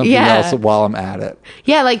do something else while I'm at it?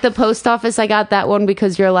 Yeah, like the post office, I got that one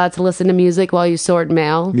because you're allowed to listen to music while you sort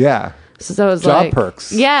mail. Yeah. So it was job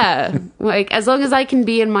perks. Yeah. Like, as long as I can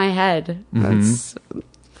be in my head, that's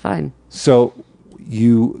fine. So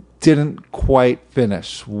you didn't quite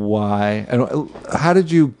finish. Why? And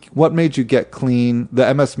what made you get clean?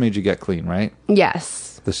 The MS made you get clean, right? Yes.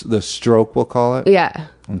 The stroke, we'll call it? Yeah.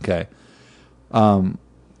 Okay.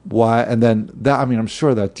 Why? And then I'm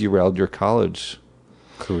sure that derailed your college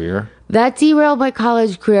career. That derailed my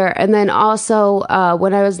college career. And then also,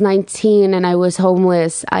 when I was 19 and I was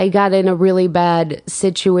homeless, I got in a really bad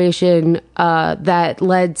situation that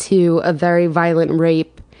led to a very violent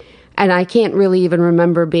rape. And I can't really even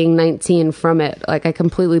remember being 19 from it. Like, I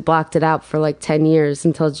completely blocked it out for like 10 years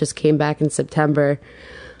until it just came back in September.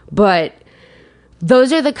 But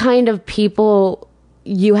those are the kind of people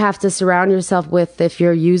you have to surround yourself with if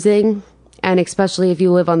you're using, and especially if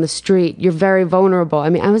you live on the street. You're very vulnerable. I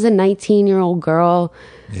mean, I was a 19-year-old girl,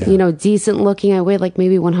 decent looking. I weighed like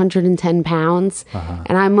maybe 110 pounds.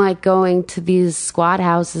 And I'm like going to these squat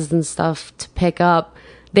houses and stuff to pick up.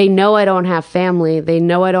 They know I don't have family. They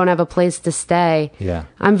know I don't have a place to stay. Yeah.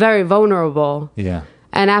 I'm very vulnerable. Yeah.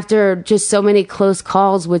 And after just so many close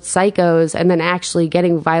calls with psychos and then actually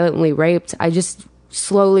getting violently raped, I just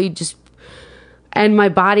slowly and my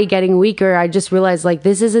body getting weaker, I just realized, like,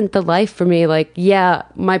 this isn't the life for me. Like,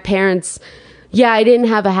 my parents, I didn't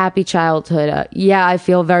have a happy childhood. I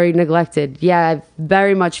feel very neglected. I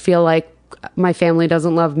very much feel like my family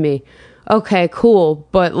doesn't love me. Okay, cool.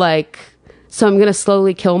 But like, so I'm going to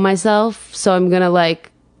slowly kill myself. So I'm going to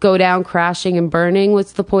like go down crashing and burning.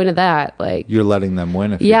 What's the point of that? Like, you're letting them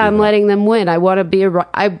win. I'm letting them win. I want to be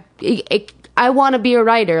I want to be a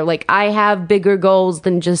writer. Like, I have bigger goals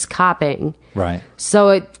than just copying. Right. So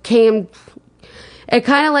it was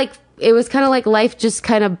kind of like life just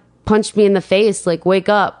kind of punched me in the face. Like, wake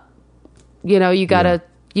up. You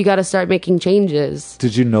gotta start making changes.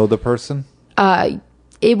 Did you know the person?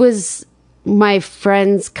 It was my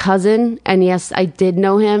friend's cousin. And yes, I did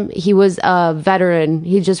know him. He was a veteran.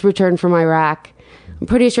 He just returned from Iraq. I'm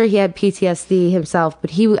pretty sure he had PTSD himself, but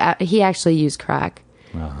he actually used crack.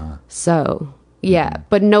 So,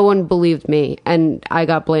 but no one believed me, and I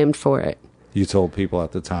got blamed for it. You told people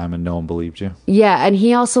at the time, and no one believed you? Yeah, and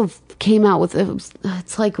he also came out with,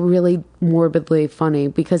 it's like really morbidly funny,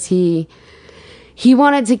 because he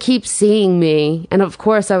wanted to keep seeing me, and of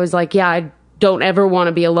course I was like, I'd don't ever want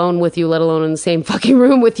to be alone with you, let alone in the same fucking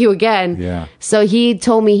room with you again. Yeah. So he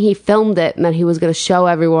told me he filmed it and that he was going to show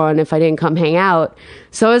everyone if I didn't come hang out.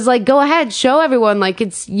 So I was like, go ahead, show everyone. Like,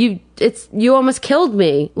 you almost killed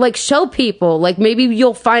me. Like, show people. Like, maybe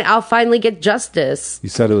I'll finally get justice. You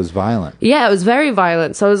said it was violent. Yeah, it was very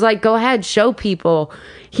violent. So I was like, go ahead, show people.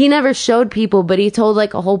 He never showed people, but he told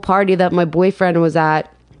like a whole party that my boyfriend was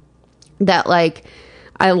at that like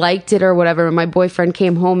I liked it or whatever. And my boyfriend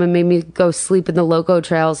came home and made me go sleep in the Loco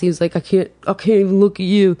Trails. He was like, I can't even look at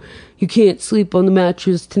you. You can't sleep on the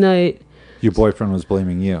mattress tonight. Your boyfriend was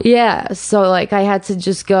blaming you. Yeah. So like I had to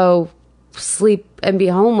just go sleep and be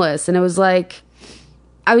homeless. And it was like,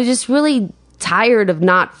 I was just really tired of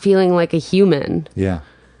not feeling like a human. Yeah.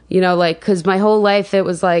 You know, like, because my whole life it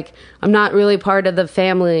was like, I'm not really part of the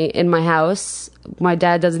family in my house. My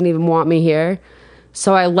dad doesn't even want me here.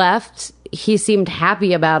 So I left. He seemed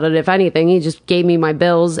happy about it. If anything, he just gave me my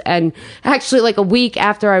bills. And actually, like a week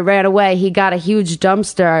after I ran away, he got a huge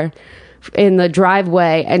dumpster in the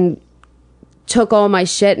driveway and took all my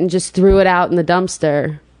shit and just threw it out in the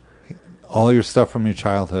dumpster. All your stuff from your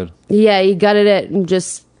childhood. Yeah, he gutted it and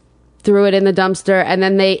just threw it in the dumpster. And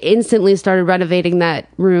then they instantly started renovating that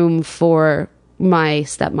room for my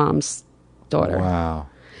stepmom's daughter. Wow.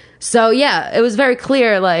 So, yeah, it was very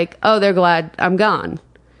clear, like, oh, they're glad I'm gone.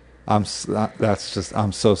 I'm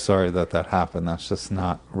so sorry that happened. That's just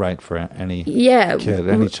not right for any kid,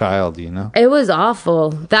 any child, you know? It was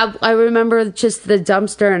awful. That I remember just the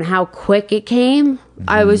dumpster and how quick it came. Mm-hmm.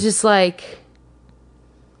 I was just like,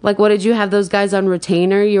 what did you have those guys on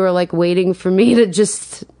retainer? You were like waiting for me to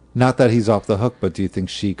just... Not that he's off the hook, but do you think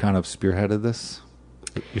she kind of spearheaded this?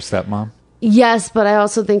 Your stepmom? Yes, but I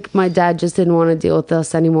also think my dad just didn't want to deal with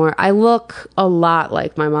this anymore. I look a lot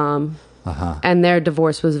like my mom. And their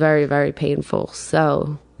divorce was very, very painful.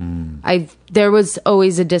 So there was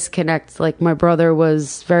always a disconnect. Like my brother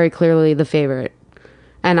was very clearly the favorite.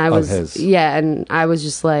 And I was, and I was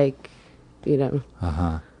just like, you know,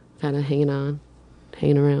 kind of hanging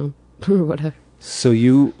around or whatever. So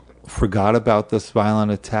you forgot about this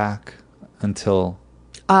violent attack until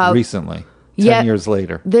recently, 10 years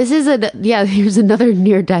later. Here's another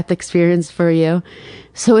near-death experience for you.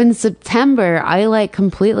 So in September, I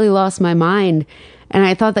completely lost my mind. And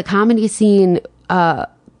I thought the comedy scene,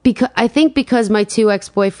 because my two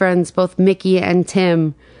ex-boyfriends, both Mickey and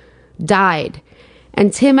Tim, died.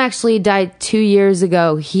 And Tim actually died 2 years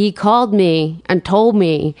ago. He called me and told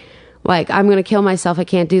me, I'm going to kill myself. I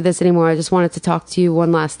can't do this anymore. I just wanted to talk to you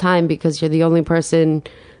one last time because you're the only person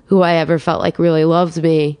who I ever felt like really loved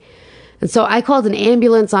me. And so I called an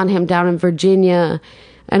ambulance on him down in Virginia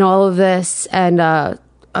and all of this. And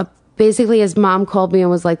basically his mom called me and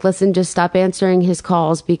was like, listen, just stop answering his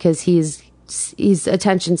calls because he's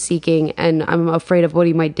attention seeking and I'm afraid of what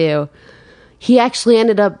he might do. He actually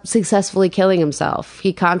ended up successfully killing himself.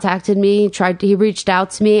 He contacted me, he reached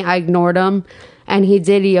out to me. I ignored him. And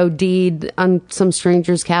he OD'd on some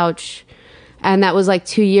stranger's couch. And that was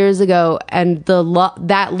 2 years ago. And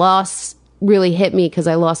that loss really hit me because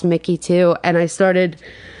I lost Mickey too. And I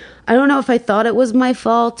don't know if I thought it was my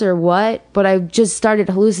fault or what, but I just started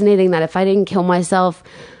hallucinating that if I didn't kill myself,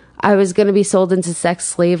 I was going to be sold into sex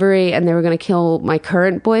slavery and they were going to kill my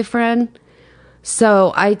current boyfriend.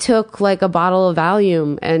 So I took a bottle of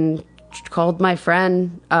Valium and called my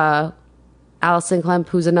friend, Allison Klemp,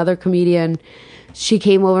 who's another comedian. She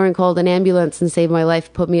came over and called an ambulance and saved my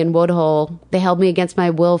life, put me in Woodhull. They held me against my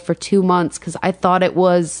will for 2 months because I thought I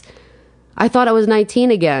was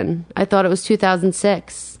 19 again. I thought it was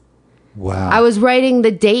 2006. Wow. I was writing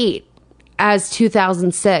the date as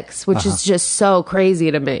 2006, which is just so crazy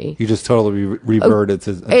to me. You just totally reverted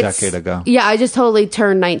to a decade ago. Yeah, I just totally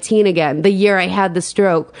turned 19 again, the year I had the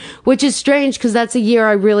stroke, which is strange because that's a year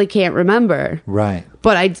I really can't remember. Right.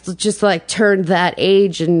 But I just turned that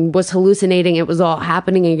age and was hallucinating. It was all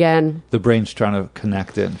happening again. The brain's trying to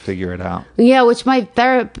connect it and figure it out. Yeah, which my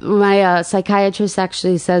psychiatrist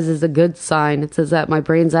actually says is a good sign. It says that my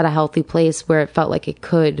brain's at a healthy place where it felt like it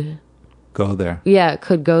could go there. Yeah, it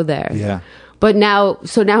could go there. Yeah. But now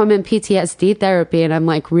I'm in PTSD therapy and I'm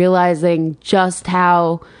realizing just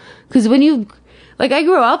how, because when you, I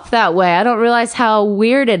grew up that way. I don't realize how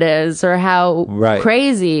weird it is or how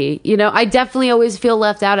crazy. You know, I definitely always feel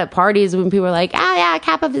left out at parties when people are like, oh yeah,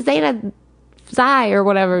 Kappa Zeta Psi or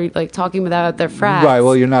whatever, talking about their frats. Right.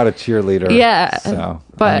 Well, you're not a cheerleader. Yeah. So,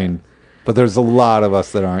 but there's a lot of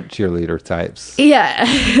us that aren't cheerleader types.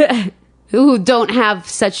 Yeah. Who don't have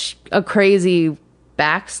such a crazy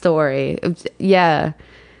backstory. Yeah.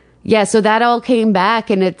 Yeah. So that all came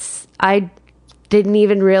back and I didn't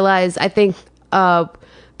even realize, I think,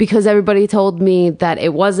 because everybody told me that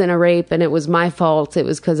it wasn't a rape and it was my fault. It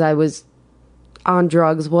was because I was on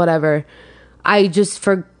drugs, whatever. I just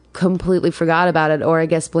completely forgot about it, or I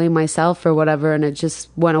guess blamed myself or whatever, and it just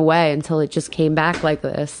went away until it just came back like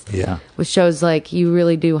this. Yeah. Which shows like you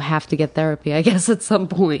really do have to get therapy, I guess, at some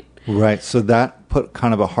point. Right. So that put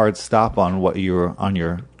kind of a hard stop on what you were on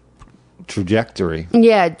your trajectory.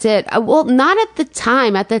 Yeah, it did. Well, not at the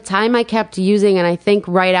time. At the time I kept using, and I think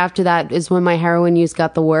right after that is when my heroin use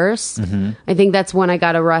got the worst. I think that's when I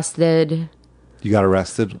got arrested. You got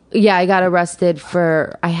arrested? Yeah, I got arrested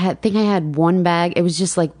for, I had one bag. It was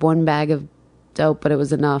just like one bag of dope, but it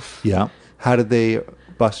was enough. Yeah. How did they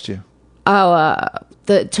bust you?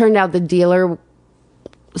 It turned out the dealer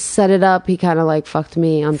set it up. He kind of like fucked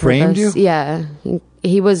me on Framed purpose. you? Yeah.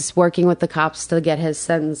 He was working with the cops to get his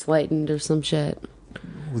sentence lightened or some shit.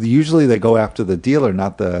 Usually they go after the dealer,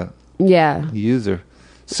 not the user.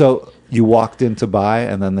 So you walked in to buy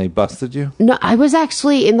and then they busted you? No, I was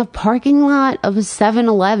actually in the parking lot of a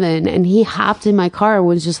 7-Eleven and he hopped in my car and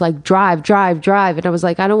was just like, drive. And I was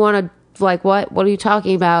like, I don't want to, like, what? What are you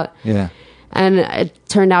talking about? Yeah. And it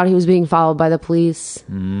turned out he was being followed by the police.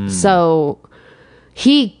 So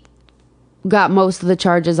he got most of the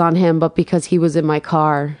charges on him, but because he was in my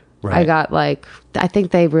car, I got like, I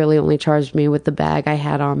think they really only charged me with the bag I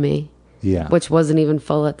had on me. Yeah. Which wasn't even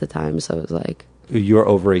full at the time. So it was like. You were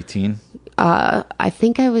over 18? I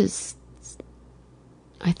think I was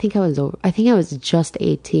just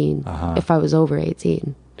 18 if I was over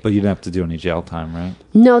 18. But you didn't have to do any jail time, right?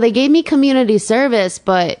 No, they gave me community service,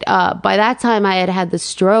 but by that time I had the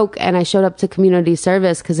stroke and I showed up to community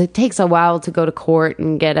service because it takes a while to go to court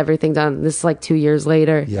and get everything done. This is like 2 years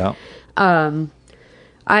later. Yeah.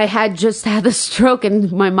 I had just had the stroke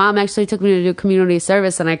and my mom actually took me to do community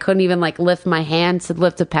service and I couldn't even like lift my hand to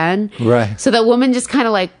lift a pen. Right. So that woman just kind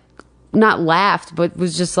of like not laughed, but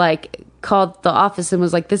was just like called the office and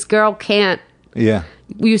was like, this girl can't. Yeah.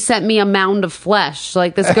 You sent me a mound of flesh.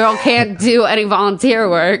 Like this girl can't do any volunteer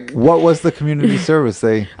work. What was the community service?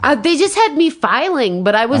 They just had me filing,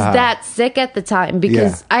 but I was that sick at the time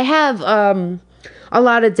because I have a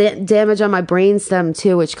lot of damage on my brainstem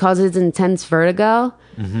too, which causes intense vertigo.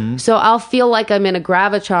 So I'll feel like I'm in a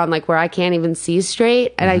gravitron, like where I can't even see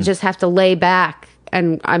straight, and I just have to lay back,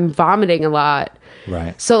 and I'm vomiting a lot.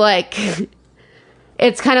 Right. So like,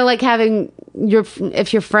 it's kind of like having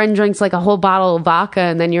if your friend drinks like a whole bottle of vodka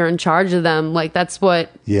and then you're in charge of them, like that's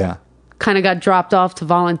what kind of got dropped off to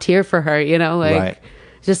volunteer for her, you know, like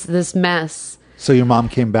just this mess. So your mom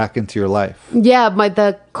came back into your life? Yeah,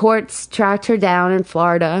 the courts tracked her down in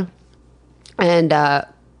Florida, and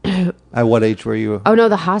at what age were you? Oh no,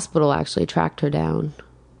 the hospital actually tracked her down.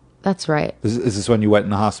 That's right. Is this when you went in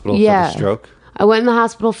the hospital for the stroke? I went in the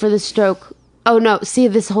hospital for the stroke. Oh no, see,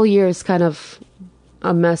 this whole year is kind of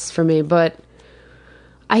a mess for me, but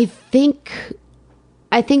I think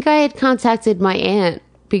I had contacted my aunt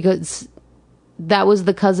because that was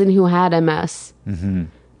the cousin who had MS.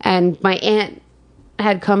 And my aunt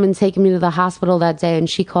had come and taken me to the hospital that day, and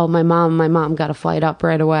she called my mom. My mom got a flight up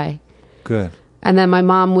right away. Good. And then my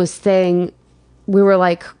mom was we were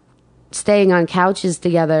like staying on couches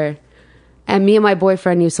together, and me and my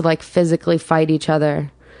boyfriend used to like physically fight each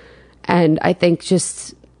other. And I think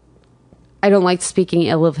I don't like speaking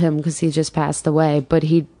ill of him because he just passed away, but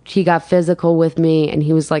he got physical with me and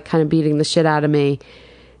he was like kind of beating the shit out of me.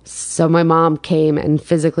 So my mom came and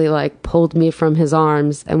physically like pulled me from his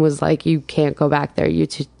arms and was like, you can't go back there.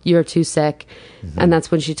 You're too sick. And that's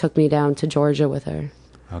when she took me down to Georgia with her.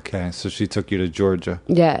 Okay, so she took you to Georgia.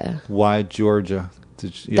 Yeah. Why Georgia?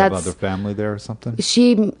 Did you have other family there or something?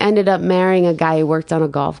 She ended up marrying a guy who worked on a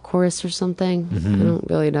golf course or something. I don't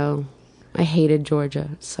really know. I hated Georgia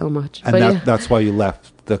so much. And that's why you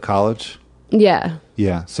left the college? Yeah.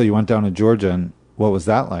 Yeah, so you went down to Georgia, and what was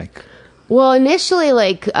that like? Well, initially,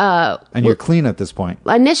 like... and you're clean at this point?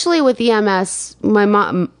 Initially with the MS, my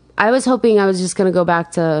mom... I was hoping I was just going to go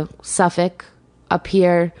back to Suffolk, up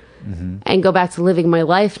here, and go back to living my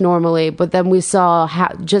life normally. But then we saw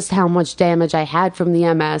just how much damage I had from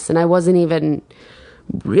the MS, and I wasn't even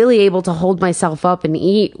really able to hold myself up and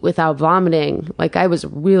eat without vomiting. Like, I was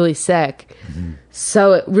really sick.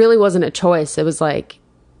 So it really wasn't a choice. It was like,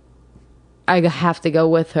 I have to go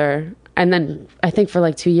with her. And then I think for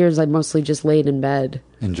like 2 years, I mostly just laid in bed.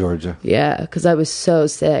 In Georgia? Yeah, because I was so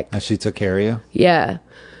sick. And she took care of you? Yeah.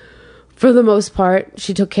 For the most part,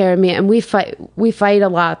 she took care of me. And we fight a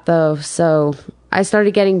lot, though. So I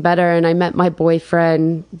started getting better, and I met my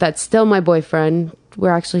boyfriend. That's still my boyfriend.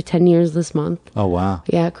 We're actually 10 years this month. Oh, wow.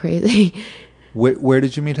 Yeah, crazy. Where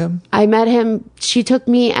did you meet him? I met him. She took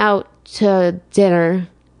me out to dinner,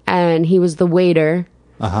 and he was the waiter.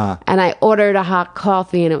 And I ordered a hot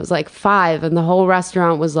coffee, and it was like $5, and the whole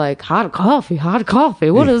restaurant was like, hot coffee,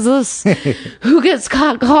 what is this? Who gets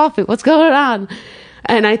hot coffee? What's going on?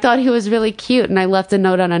 And I thought he was really cute, and I left a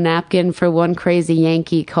note on a napkin for one crazy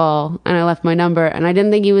Yankee call, and I left my number, and I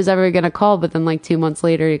didn't think he was ever going to call, but then like 2 months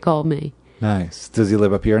later he called me. Nice. Does he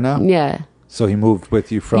live up here now? Yeah. So he moved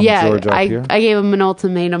with you from Georgia up here? I gave him an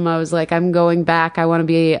ultimatum. I was like, I'm going back. I want to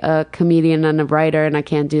be a comedian and a writer, and I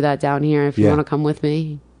can't do that down here. If you want to come with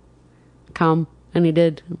me, come. And he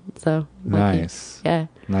did. So nice. Lucky. Yeah.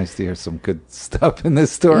 Nice to hear some good stuff in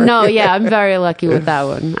this story. No, yeah, I'm very lucky with that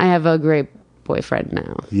one. I have a great boyfriend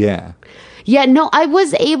now. Yeah. Yeah, no, I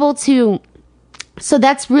was able to. So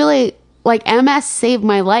that's really, like, MS saved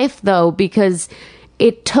my life, though, because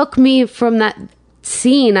it took me from that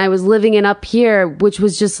scene I was living in up here, which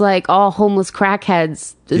was just like all homeless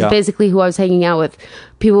crackheads, is basically who I was hanging out with.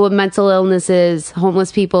 People with mental illnesses,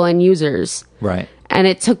 homeless people, and users. Right. And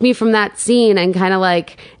it took me from that scene and kind of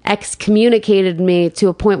like excommunicated me to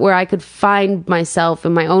a point where I could find myself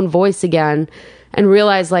and my own voice again and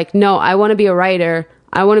realize, like, no, I want to be a writer.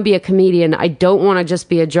 I want to be a comedian. I don't want to just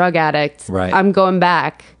be a drug addict. Right. I'm going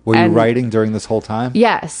back. Were you writing during this whole time?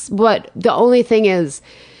 Yes. But the only thing is,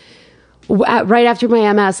 right after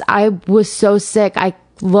my MS, I was so sick. I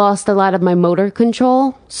lost a lot of my motor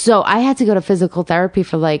control. So I had to go to physical therapy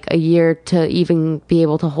for like a year to even be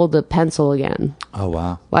able to hold a pencil again. Oh,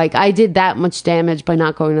 wow. Like, I did that much damage by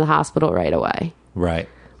not going to the hospital right away. Right.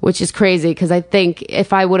 Which is crazy, because I think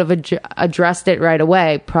if I would have addressed it right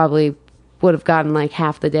away, probably would have gotten like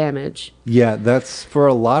half the damage. Yeah, that's for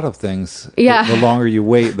a lot of things. Yeah. The longer you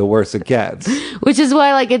wait, the worse it gets. Which is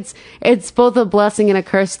why, like, it's both a blessing and a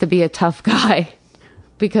curse to be a tough guy.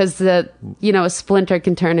 Because a splinter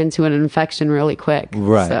can turn into an infection really quick.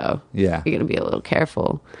 Right. So yeah, you're gonna be a little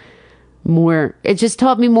careful. It just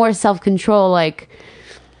taught me more self-control. Like,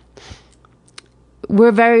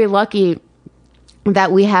 we're very lucky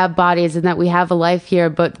that we have bodies and that we have a life here,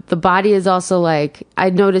 but the body is also, like,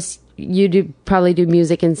 I noticed you probably do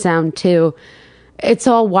music and sound too. It's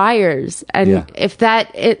all wires, and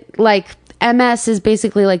like MS is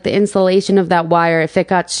basically like the insulation of that wire. If it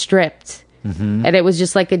got stripped. Mm-hmm. And it was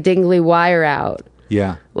just like a dingly wire out.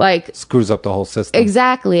 Yeah. Like, screws up the whole system.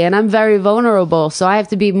 Exactly. And I'm very vulnerable. So I have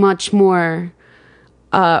to be much more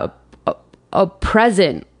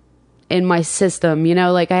present in my system. You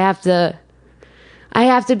know, like I have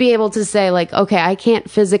to be able to say, like, okay, I can't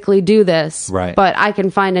physically do this. Right. But I can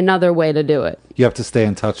find another way to do it. You have to stay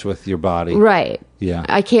in touch with your body. Right. Yeah.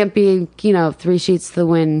 I can't be, 3 sheets to the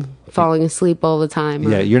wind, falling asleep all the time.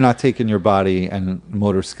 Yeah, you're not taking your body and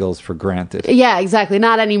motor skills for granted. Yeah, exactly.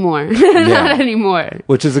 Not anymore. Not anymore.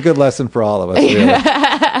 Which is a good lesson for all of us,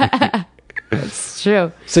 really. It's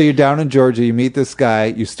true. So you're down in Georgia, you meet this guy,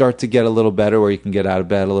 you start to get a little better where you can get out of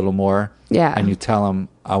bed a little more. Yeah. And you tell him,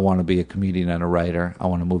 I want to be a comedian and a writer. I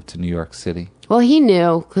want to move to New York City. Well, he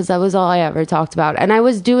knew, because that was all I ever talked about. And I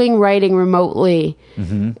was doing writing remotely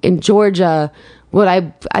in Georgia. What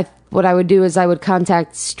I would do is I would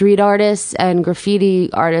contact street artists and graffiti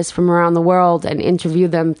artists from around the world and interview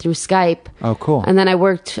them through Skype. Oh, cool. And then I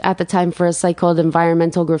worked at the time for a site called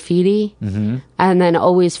Environmental Graffiti. Mm-hmm. And then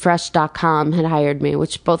alwaysfresh.com had hired me,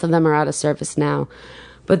 which both of them are out of service now.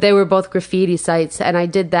 But they were both graffiti sites. And I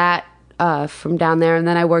did that from down there. And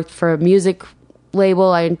then I worked for a music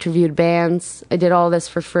label. I interviewed bands. I did all this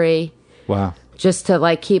for free. Wow. Just to,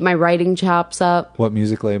 like, keep my writing chops up. What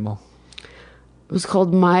music label? It was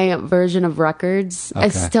called My Version of Records. Okay. I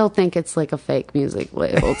still think it's like a fake music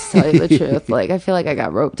label, to tell you the truth. Like, I feel like I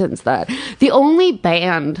got roped into that. The only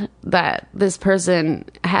band that this person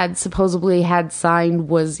supposedly had signed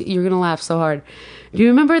was, you're going to laugh so hard. Do you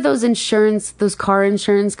remember those car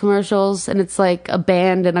insurance commercials? And it's like a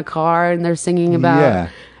band in a car and they're singing about...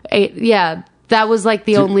 Yeah. That was like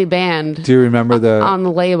the only band. Do you remember on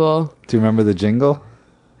the label? Do you remember the jingle?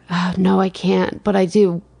 No, I can't, but I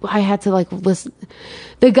do. I had to, like, listen.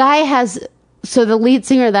 The lead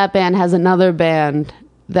singer of that band has another band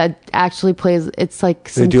that actually plays, it's like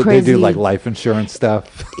some crazy... They do like life insurance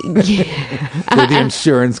stuff. Yeah. They're the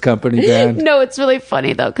insurance company band. No, it's really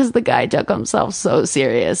funny though, because the guy took himself so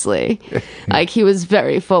seriously. Like, he was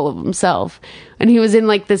very full of himself. And he was in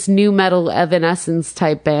like this new metal Evanescence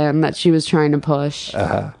type band that she was trying to push.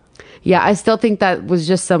 Uh-huh. Yeah, I still think that was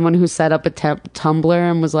just someone who set up a Tumblr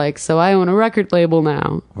and was like, so I own a record label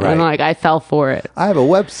now. Right. And like, I fell for it. I have a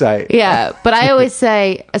website. Yeah, but I always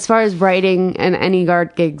say, as far as writing and any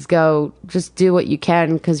art gigs go, just do what you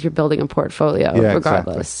can because you're building a portfolio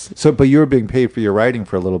regardless. Exactly. But you were being paid for your writing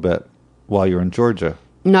for a little bit while you were in Georgia.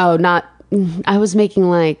 No, not I was making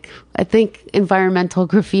like, I think environmental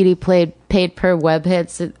graffiti paid per web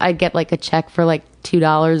hits. I'd get like a check for like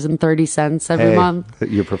 $2.30 every month.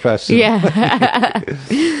 You're professional. Yeah.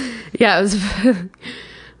 Yeah, it was.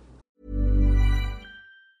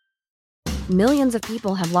 Millions of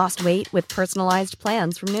people have lost weight with personalized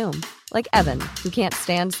plans from Noom. Like Evan, who can't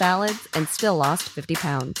stand salads and still lost 50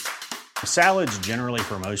 pounds. Salads generally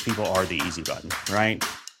for most people are the easy button, right?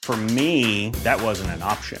 For me, that wasn't an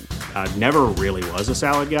option. I never really was a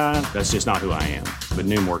salad guy. That's just not who I am. But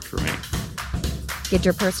Noom worked for me. Get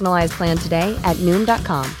your personalized plan today at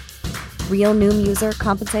Noom.com. Real Noom user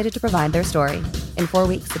compensated to provide their story. In 4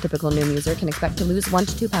 weeks, the typical Noom user can expect to lose 1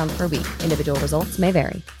 to 2 pounds per week. Individual results may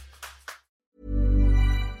vary.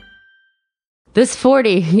 This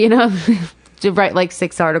 40, to write like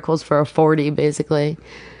 6 articles for a 40, basically.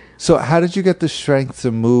 So how did you get the strength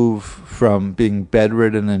to move from being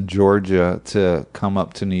bedridden in Georgia to come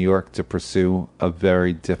up to New York to pursue a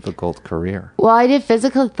very difficult career? Well, I did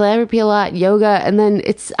physical therapy a lot, yoga, and then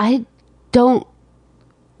I don't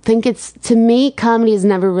think to me, comedy has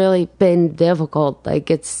never really been difficult.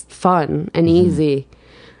 Like, it's fun and easy.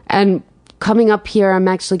 And coming up here, I'm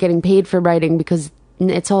actually getting paid for writing because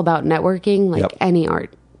it's all about networking, like any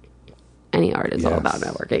art. Any art is all about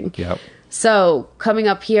networking. Yep. So coming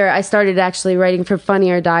up here, I started actually writing for Funny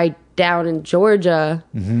or Die down in Georgia.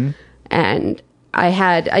 And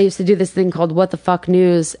I used to do this thing called What the Fuck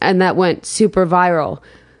News, and that went super viral.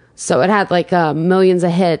 So it had like millions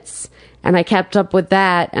of hits, and I kept up with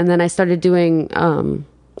that. And then I started doing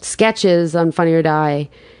sketches on Funny or Die.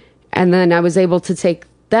 And then I was able to take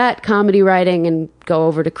that comedy writing and go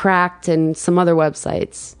over to Cracked and some other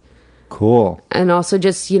websites. Cool. And also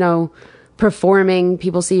just, performing.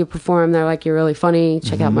 People see you perform, they're like, you're really funny,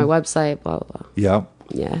 check out my website, blah, blah, blah. Yep.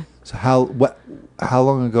 Yeah. So how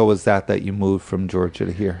long ago was that you moved from Georgia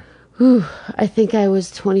to here? I think I was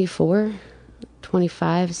 24,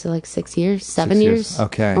 25, so like 6 years, 7 years.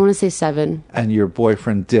 Okay. I want to say 7. And your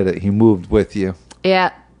boyfriend did it. He moved with you.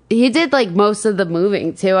 Yeah. He did like most of the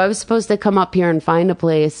moving too. I was supposed to come up here and find a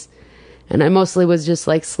place, and I mostly was just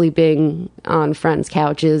like sleeping on friends'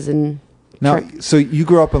 couches and... Now, so you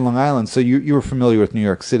grew up in Long Island, so you were familiar with New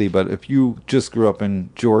York City, but if you just grew up in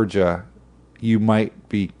Georgia, you might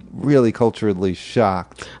be really culturally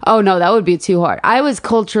shocked. Oh, no, that would be too hard. I was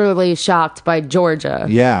culturally shocked by Georgia.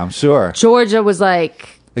 Yeah, I'm sure. Georgia was like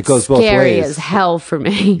it goes both scary ways. As hell for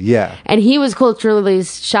me. Yeah. And he was culturally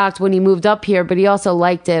shocked when he moved up here, but he also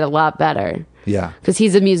liked it a lot better. Yeah. Because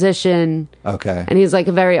he's a musician. Okay. And he's like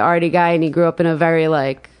a very arty guy, and he grew up in a very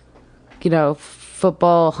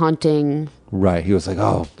football hunting. Right. He was like,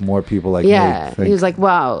 oh, more people like me. Yeah. He was like,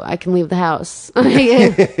 wow, I can leave the house.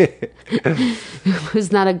 It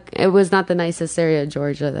was not the nicest area of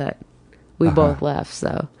Georgia that we both left.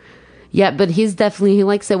 So, yeah, but he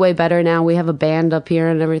likes it way better now. We have a band up here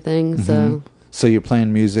and everything. So you're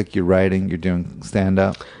playing music, you're writing, you're doing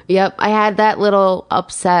stand-up? Yep. I had that little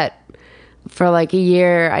upset for like a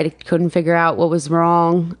year. I couldn't figure out what was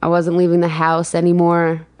wrong. I wasn't leaving the house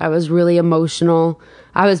anymore. I was really emotional.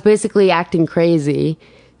 I was basically acting crazy.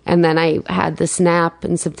 And then I had the snap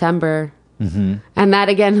in September. And that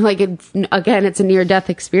again, it's a near-death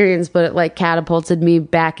experience, but it like catapulted me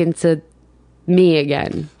back into me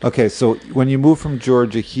again. Okay, so when you moved from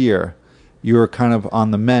Georgia here, you were kind of on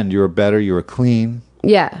the mend. You were better. You were clean.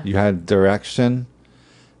 Yeah. You had direction.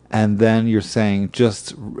 And then you're saying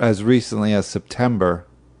just as recently as September,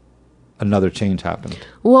 another change happened.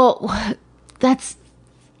 Well, this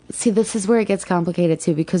is where it gets complicated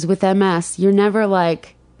too, because with MS, you're never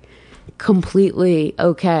like completely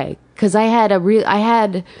okay. Because I had a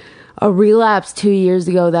relapse 2 years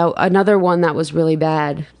ago, another one that was really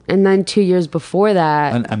bad. And then 2 years before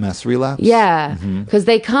that. An MS relapse? Yeah. Because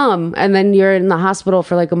they come and then you're in the hospital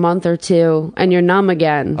for like a month or two and you're numb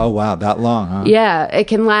again. Oh, wow. That long, huh? Yeah. It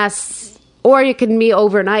can last, or it can be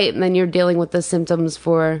overnight and then you're dealing with the symptoms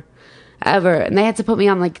forever. And they had to put me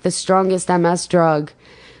on like the strongest MS drug.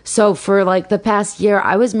 So for like the past year,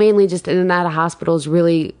 I was mainly just in and out of hospitals,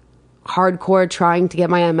 really hardcore trying to get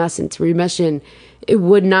my MS into remission. It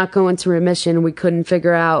would not go into remission. We couldn't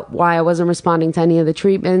figure out why I wasn't responding to any of the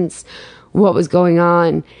treatments, what was going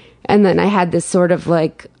on. And then I had this sort of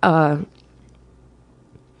like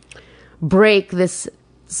break, the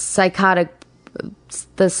psychotic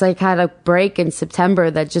break in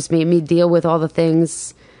September that just made me deal with all the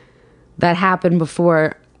things that happened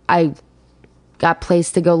before I got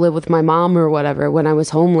placed to go live with my mom or whatever when I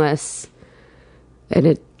was homeless. And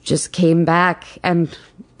it just came back. And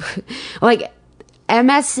like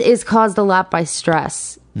MS is caused a lot by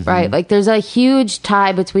stress. right? Like there's a huge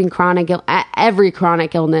tie between every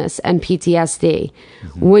chronic illness and PTSD.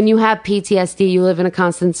 When you have PTSD, you live in a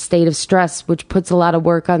constant state of stress, which puts a lot of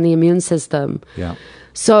work on the immune system. Yeah.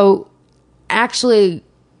 So actually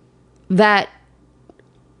that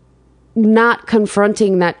not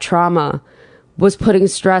confronting that trauma was putting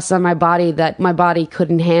stress on my body that my body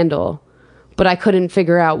couldn't handle. But I couldn't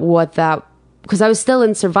figure out what that, because I was still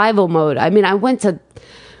in survival mode. I mean, I went to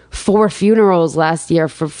 4 funerals last year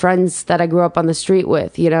for friends that I grew up on the street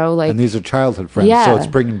with, you know, like. And these are childhood friends, so it's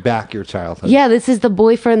bringing back your childhood. Yeah, this is the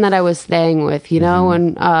boyfriend that I was staying with, you know,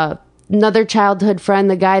 and another childhood friend,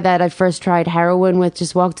 the guy that I first tried heroin with,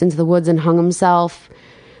 just walked into the woods and hung himself.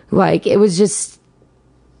 Like, it was just,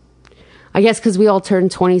 I guess because we all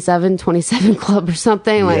turned 27 club or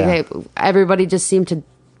something. Like, hey, everybody just seemed to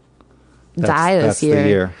die this year. The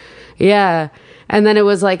year. Yeah. And then it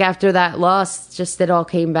was like after that loss, just it all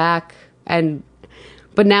came back.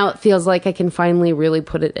 But now it feels like I can finally really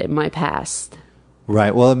put it in my past.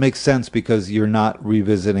 Right. Well, it makes sense because you're not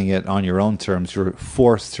revisiting it on your own terms. You're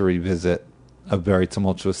forced to revisit a very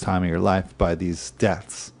tumultuous time of your life by these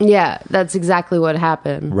deaths. Yeah, that's exactly what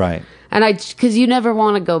happened. Right. And because you never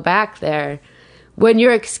want to go back there. When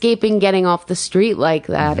you're escaping getting off the street like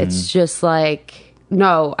that, it's just like,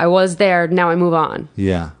 no, I was there, now I move on.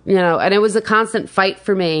 Yeah. You know, and it was a constant fight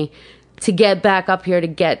for me to get back up here to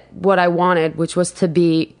get what I wanted, which was to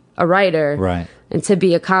be a writer. Right. And to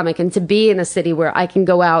be a comic and to be in a city where I can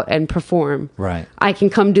go out and perform. Right. I can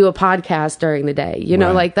come do a podcast during the day. You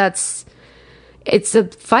know, like it's a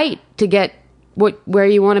fight to get where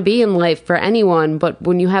you want to be in life for anyone. But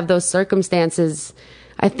when you have those circumstances,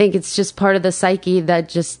 I think it's just part of the psyche that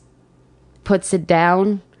just puts it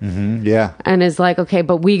down. Yeah. And is like, okay,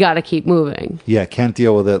 but we got to keep moving. Yeah, can't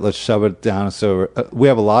deal with it. Let's shove it down. So we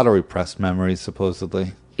have a lot of repressed memories,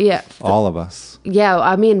 supposedly. Yeah. All of us. Yeah,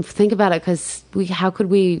 I mean, think about it, because how could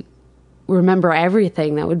we remember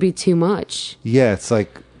everything? That would be too much. Yeah, it's like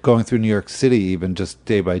going through New York City, even just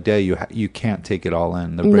day by day. You can't take it all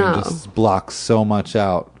in. The brain just blocks so much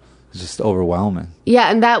out. It's just overwhelming. Yeah,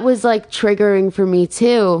 and that was like triggering for me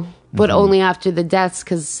too, but only after the deaths,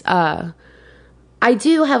 because I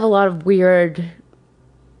do have a lot of weird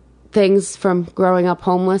things from growing up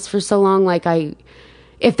homeless for so long. Like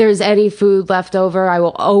if there's any food left over, I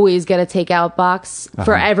will always get a takeout box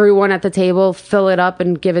for everyone at the table, fill it up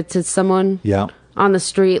and give it to someone on the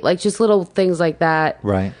street. Like just little things like that.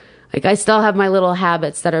 Right. Like I still have my little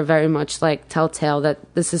habits that are very much like telltale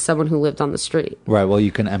that this is someone who lived on the street. Right. Well,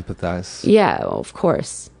 you can empathize. Yeah, well, of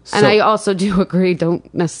course. And I also do agree,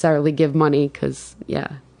 don't necessarily give money because,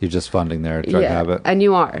 you're just funding their drug habit. And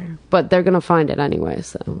you are. But they're going to find it anyway.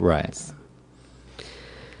 So right.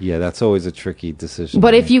 Yeah, that's always a tricky decision.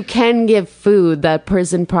 But if you can give food, that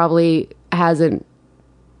person probably hasn't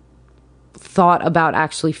thought about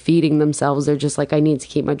actually feeding themselves. They're just like, I need to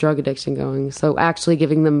keep my drug addiction going. So actually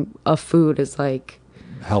giving them a food is like...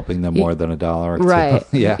 helping them more than $1 or right.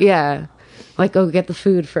 $2. Yeah. Yeah. Like, go get the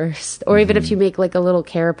food first. Or even if you make like a little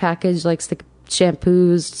care package, like stick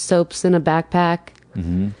shampoos, soaps in a backpack.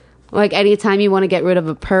 Like anytime you want to get rid of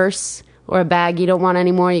a purse or a bag you don't want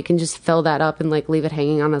anymore, you can just fill that up and like leave it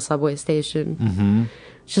hanging on a subway station.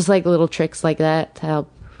 It's just like little tricks like that to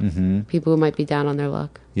help people who might be down on their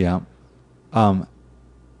luck. Yeah.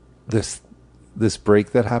 This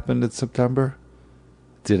break that happened in September,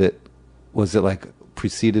 was it like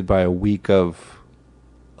preceded by a week of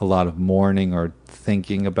a lot of mourning or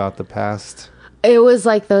thinking about the past? It was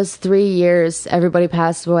like those 3 years everybody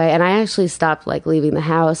passed away, and I actually stopped like leaving the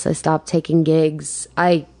house. I stopped taking gigs.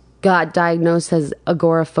 I got diagnosed as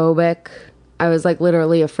agoraphobic. I was like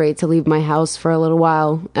literally afraid to leave my house for a little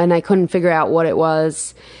while, and I couldn't figure out what it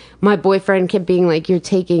was. My boyfriend kept being like, you're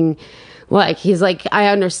taking, like, he's like, I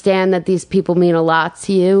understand that these people mean a lot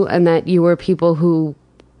to you and that you were people who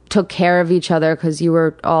took care of each other because you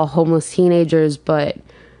were all homeless teenagers, but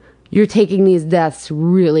you're taking these deaths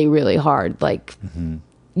really, really hard. Like,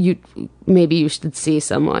 maybe you should see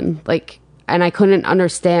someone. Like, and I couldn't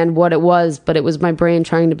understand what it was, but it was my brain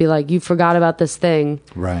trying to be like, you forgot about this thing.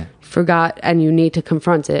 Right. Forgot, and you need to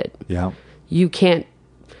confront it. Yeah. You can't.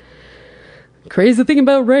 Crazy thing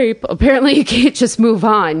about rape, apparently you can't just move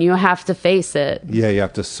on. You have to face it. Yeah, you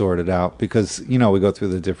have to sort it out because, we go through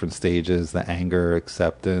the different stages, the anger,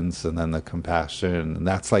 acceptance, and then the compassion. And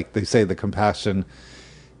that's like, they say the compassion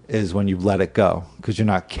is when you let it go because you're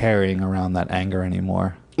not carrying around that anger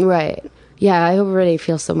anymore. Right. Yeah, I already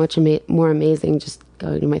feel so much more amazing just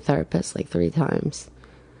going to my therapist like 3 times.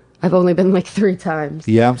 I've only been like 3 times.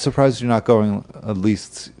 Yeah, I'm surprised you're not going at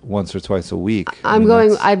least once or twice a week.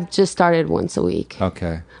 I've just started once a week.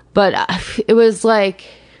 Okay. But it was like,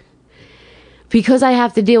 because I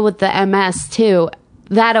have to deal with the MS too,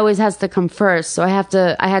 that always has to come first. So I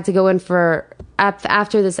had to go in for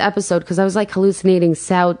after this episode because I was like hallucinating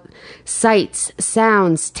sights,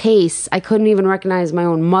 sounds, tastes. I couldn't even recognize my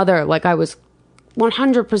own mother. Like I was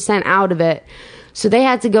 100% out of it. So they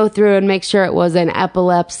had to go through and make sure it wasn't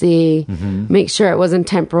epilepsy, make sure it wasn't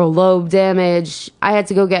temporal lobe damage. I had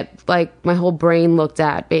to go get like my whole brain looked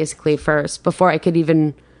at basically first before I could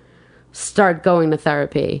even start going to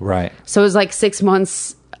therapy. Right. So it was like 6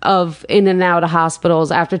 months of in and out of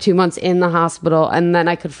hospitals, after 2 months in the hospital, and then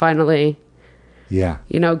I could finally,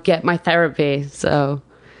 get my therapy. So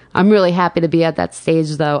I'm really happy to be at that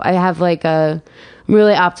stage though. I have I'm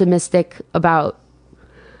really optimistic about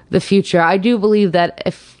the future. I do believe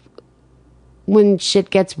that when shit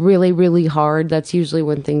gets really, really hard, that's usually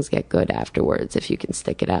when things get good afterwards, if you can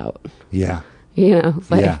stick it out. Yeah.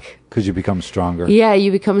 Because you become stronger. Yeah,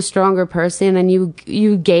 you become a stronger person and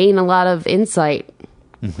you gain a lot of insight.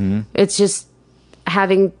 It's just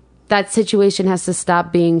having that situation has to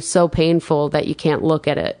stop being so painful that you can't look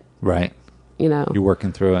at it. Right. You're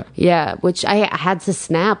working through it. Yeah, which I had to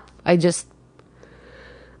snap. I just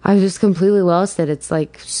completely lost it. It's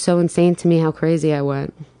like so insane to me how crazy I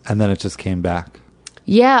went. And then it just came back.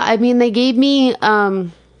 Yeah, I mean, they gave me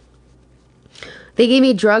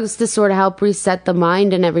drugs to sort of help reset the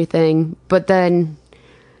mind and everything. But then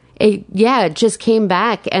it just came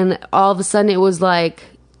back. And all of a sudden it was like,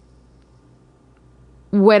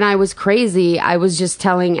 when I was crazy, I was just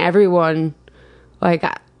telling everyone, like,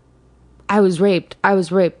 I was raped.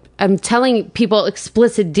 I'm telling people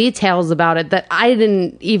explicit details about it that I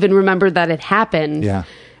didn't even remember that it happened. Yeah.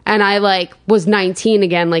 And I was 19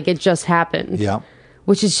 again, like it just happened. Yeah.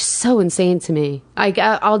 Which is just so insane to me.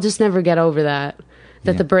 I'll just never get over that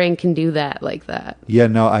the brain can do that like that. Yeah,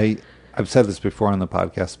 no, I've said this before on the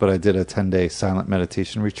podcast, but I did a 10-day silent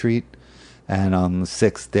meditation retreat. And on the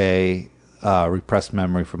 6th day, repressed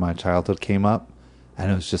memory from my childhood came up.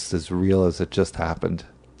 And it was just as real as it just happened.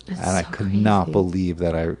 And I could not believe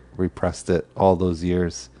that I repressed it all those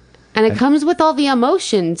years. And it comes with all the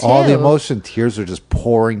emotion, too. All the emotion. Tears are just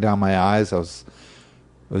pouring down my eyes.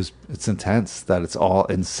 It's intense that it's all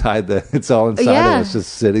inside and it's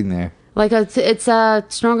just sitting there. Like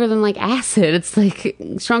it's stronger than like acid. It's like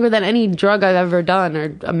stronger than any drug I've ever done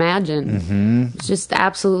or imagined. It's just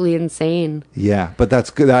absolutely insane. Yeah, but that's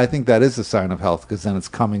good. I think that is a sign of health because then it's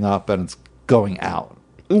coming up and it's going out.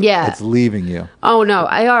 Yeah. It's leaving you. Oh, no.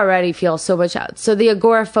 I already feel so much out. So the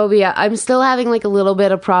agoraphobia, I'm still having like a little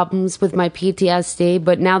bit of problems with my PTSD,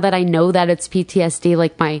 but now that I know that it's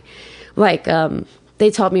PTSD,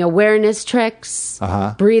 they taught me awareness tricks,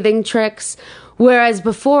 breathing tricks. Whereas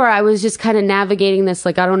before I was just kind of navigating this,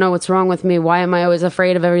 like, I don't know what's wrong with me. Why am I always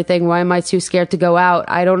afraid of everything? Why am I too scared to go out?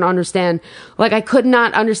 I don't understand. Like, I could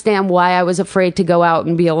not understand why I was afraid to go out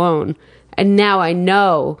and be alone. And now I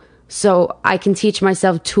know. So I can teach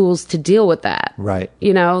myself tools to deal with that. Right.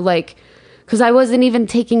 Because I wasn't even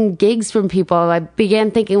taking gigs from people. I began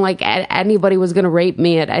thinking like anybody was going to rape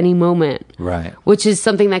me at any moment. Right. Which is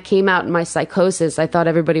something that came out in my psychosis. I thought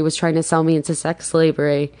everybody was trying to sell me into sex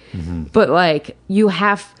slavery. But you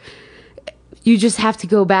just have to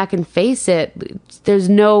go back and face it.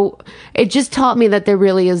 It just taught me that there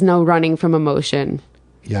really is no running from emotion.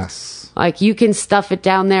 Yes. Like you can stuff it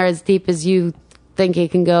down there as deep as you think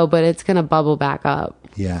it can go, but it's going to bubble back up.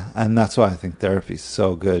 Yeah, and that's why I think therapy is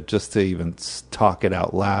so good, just to even talk it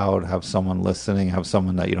out loud, have someone listening, have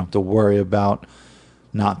someone that you don't have to worry about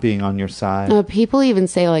not being on your side. People even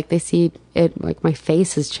say like they see it, like my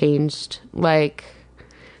face has changed. Like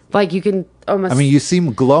you can almost... I mean, you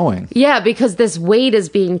seem glowing. Yeah, because this weight is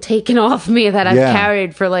being taken off me that I've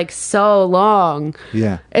carried for like so long.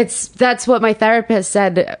 Yeah. That's what my therapist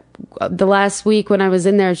said the last week when I was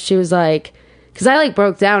in there. She was like... Because I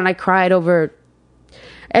broke down and I cried over...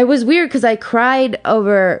 It was weird because I cried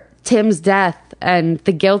over Tim's death and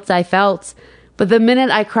the guilt I felt. But the minute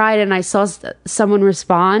I cried and I saw someone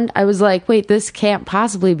respond, I was like, wait, this can't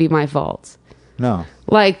possibly be my fault. No.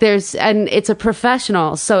 And it's a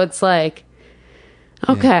professional. So it's like,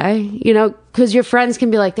 okay, because your friends can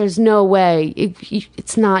be like, there's no way.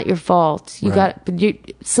 It's not your fault.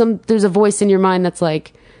 There's a voice in your mind that's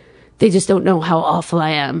like, they just don't know how awful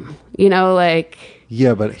I am.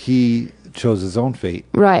 Yeah, but he chose his own fate.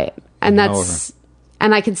 Right. And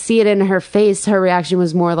and I could see it in her face. Her reaction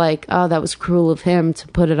was more like, oh, that was cruel of him to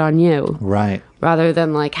put it on you. Right. Rather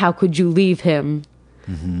than like, how could you leave him?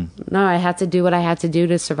 No, I had to do what I had to do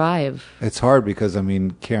to survive. It's hard because,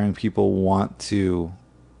 caring people want to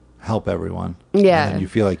help everyone. Yeah. And you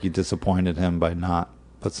feel like you disappointed him by not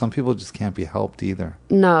But some people just can't be helped either.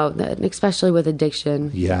 No, especially with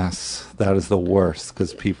addiction. Yes, that is the worst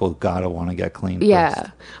because people gotta want to get clean. Yeah.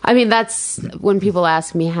 First. I mean, that's when people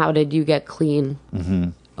ask me, how did you get clean?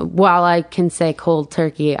 While I can say cold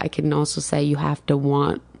turkey, I can also say you have to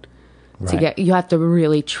want to get, you have to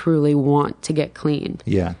really, truly want to get clean.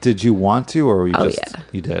 Yeah. Did you want to, or were you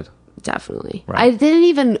you did? Definitely. Right.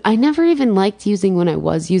 I never even liked using when I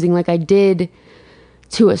was using, like I did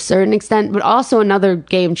to a certain extent, but also another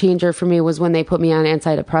game changer for me was when they put me on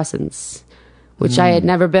antidepressants, which I had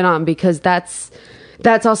never been on, because that's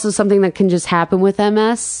also something that can just happen with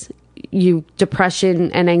MS.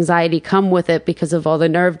 Depression and anxiety come with it because of all the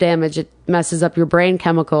nerve damage. It messes up your brain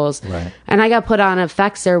chemicals. Right. And I got put on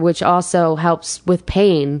Effexor, which also helps with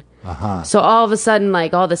pain. So all of a sudden,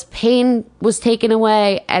 like, all this pain was taken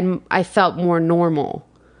away and I felt more normal.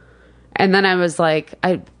 And then I was like,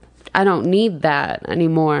 I don't need that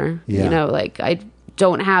anymore. Yeah. You know, like, I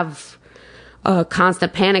don't have a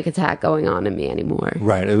constant panic attack going on in me anymore.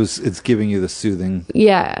 Right. It's giving you the soothing.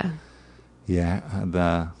 Yeah. Yeah.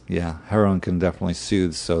 Heroin can definitely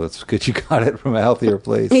soothe, so that's good you got it from a healthier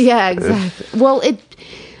place. Yeah, exactly. Well,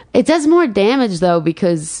 it does more damage though,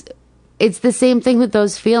 because it's the same thing with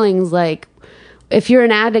those feelings. Like, if you're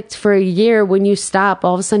an addict for a year, when you stop,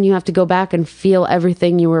 all of a sudden you have to go back and feel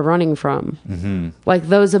everything you were running from. Like,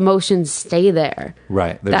 those emotions stay there.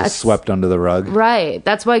 Right. They're just swept under the rug. Right.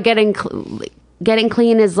 That's why getting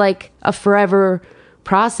clean is like a forever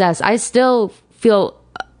process. I still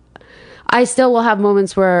will have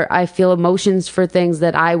moments where I feel emotions for things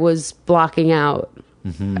that I was blocking out.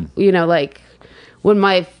 You know, like when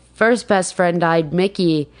my first best friend died,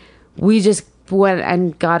 Mickey, we just went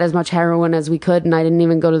and got as much heroin as we could, and I didn't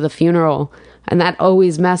even go to the funeral, and that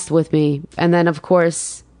always messed with me. And then of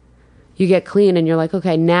course you get clean and you're like,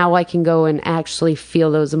 okay, now I can go and actually feel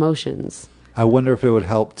those emotions. I wonder if it would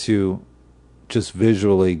help to just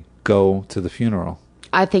visually go to the funeral.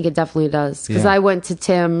 I think it definitely does, because I went to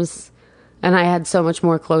Tim's and I had so much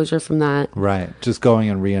more closure from that. Right. Just going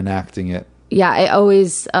and reenacting it. Yeah, I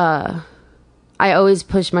always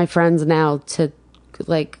push my friends now to,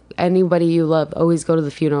 like, anybody you love, always go to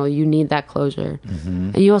the funeral. You need that closure.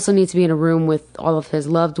 And you also need to be in a room with all of his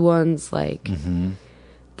loved ones. Like,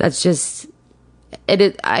 that's just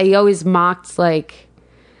it. I always mocked, like,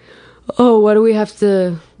 oh, what do we have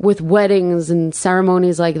to with weddings and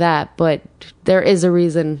ceremonies like that? But there is a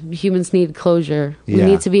reason. Humans need closure. We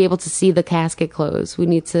need to be able to see the casket close. We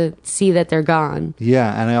need to see that they're gone.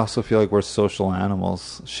 Yeah, and I also feel like we're social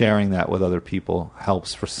animals. Sharing that with other people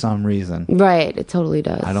helps for some reason. Right, it totally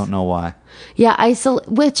does. I don't know why. Yeah,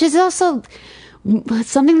 which is also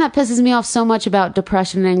something that pisses me off so much about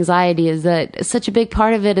depression and anxiety, is that such a big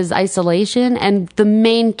part of it is isolation, and the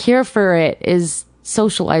main cure for it is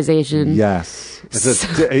socialization. Yes.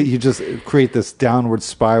 You just create this downward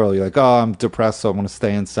spiral. You're like, oh, I'm depressed, so I'm going to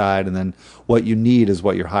stay inside. And then what you need is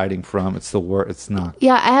what you're hiding from. It's the word. It's not.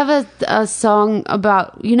 Yeah, I have a song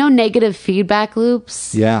about, negative feedback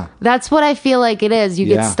loops. Yeah. That's what I feel like it is. You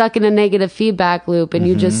get stuck in a negative feedback loop and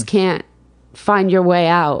you just can't find your way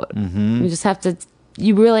out.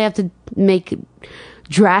 You really have to make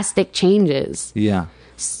drastic changes. Yeah.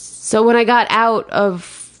 So when I got out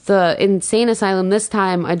of the insane asylum this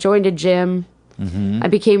time, I joined a gym. I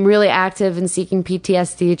became really active in seeking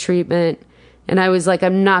PTSD treatment, and I was like,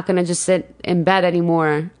 I'm not going to just sit in bed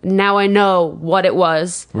anymore. Now I know what it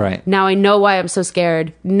was. Right. Now I know why I'm so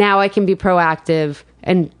scared. Now I can be proactive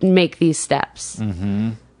and make these steps.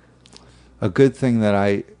 A good thing that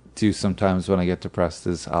I do sometimes when I get depressed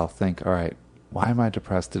is I'll think, all right, why am I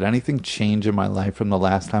depressed? Did anything change in my life from the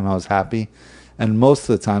last time I was happy? And most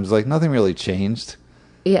of the times, like, nothing really changed.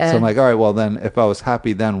 Yeah. So I'm like, all right, well, then if I was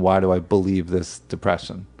happy then, why do I believe this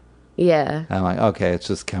depression? Yeah. And I'm like, okay, it's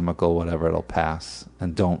just chemical, whatever, it'll pass.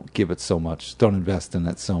 And don't give it so much. Don't invest in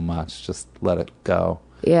it so much. Just let it go.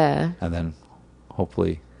 Yeah. And then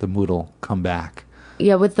hopefully the mood will come back.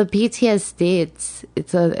 Yeah, with the PTSD,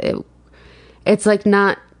 it's like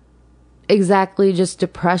not exactly just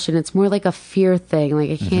depression. It's more like a fear thing.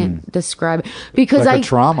 Like, I can't describe it. Because like a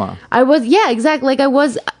trauma. Exactly.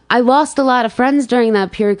 Like, I lost a lot of friends during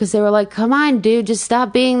that period because they were like, come on, dude, just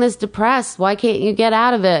stop being this depressed. Why can't you get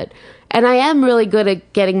out of it? And I am really good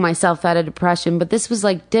at getting myself out of depression, but this was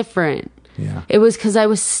like different. Yeah. It was because I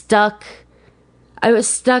was stuck. I was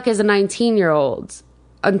stuck as a 19-year-old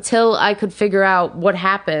until I could figure out what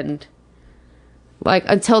happened. Like,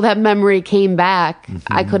 until that memory came back,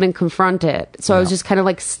 I couldn't confront it. So I was just kind of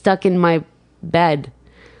like stuck in my bed.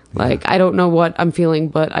 Like, I don't know what I'm feeling,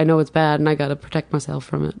 but I know it's bad and I got to protect myself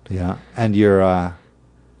from it. Yeah. And you're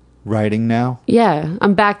writing now? Yeah.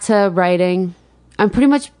 I'm back to writing. I'm pretty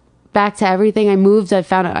much back to everything. I moved.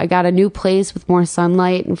 I got a new place with more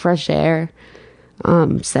sunlight and fresh air.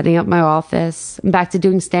 Setting up my office. I'm back to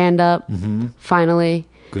doing stand-up, finally.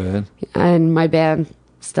 Good. And my band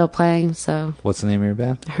still playing, so. What's the name of your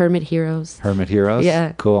band? Hermit Heroes. Hermit Heroes?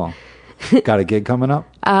 Yeah. Cool. Got a gig coming up?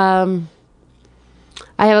 I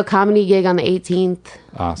have a comedy gig on the 18th.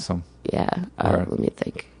 Awesome. Yeah. Right. Let me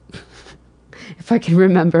think. If I can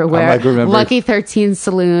remember where. Lucky 13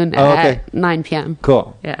 Saloon at 9 p.m.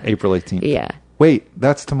 Cool. Yeah. April 18th. Yeah. Wait,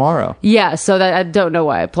 that's tomorrow. Yeah, so that I don't know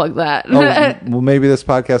why I plugged that. Well, maybe this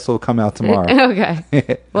podcast will come out tomorrow.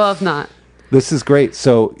 Okay. Well, if not. This is great.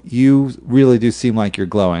 So you really do seem like you're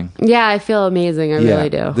glowing. Yeah, I feel amazing. I really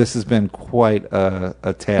do. This has been quite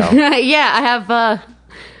a tale. Yeah, I have...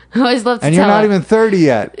 I always love to and tell you're not even 30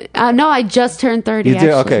 yet. No, I just turned 30. You did?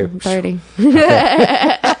 Actually. Okay.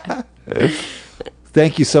 I'm 30.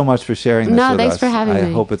 Thank you so much for sharing this with us. No, thanks for having me.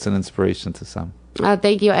 I hope it's an inspiration to some.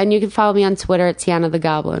 Thank you. And you can follow me on Twitter at Tiana the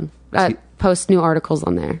Goblin. Post new articles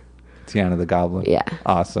on there. Tiana the Goblin. Yeah.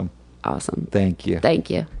 Awesome. Awesome. Thank you. Thank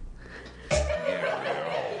you.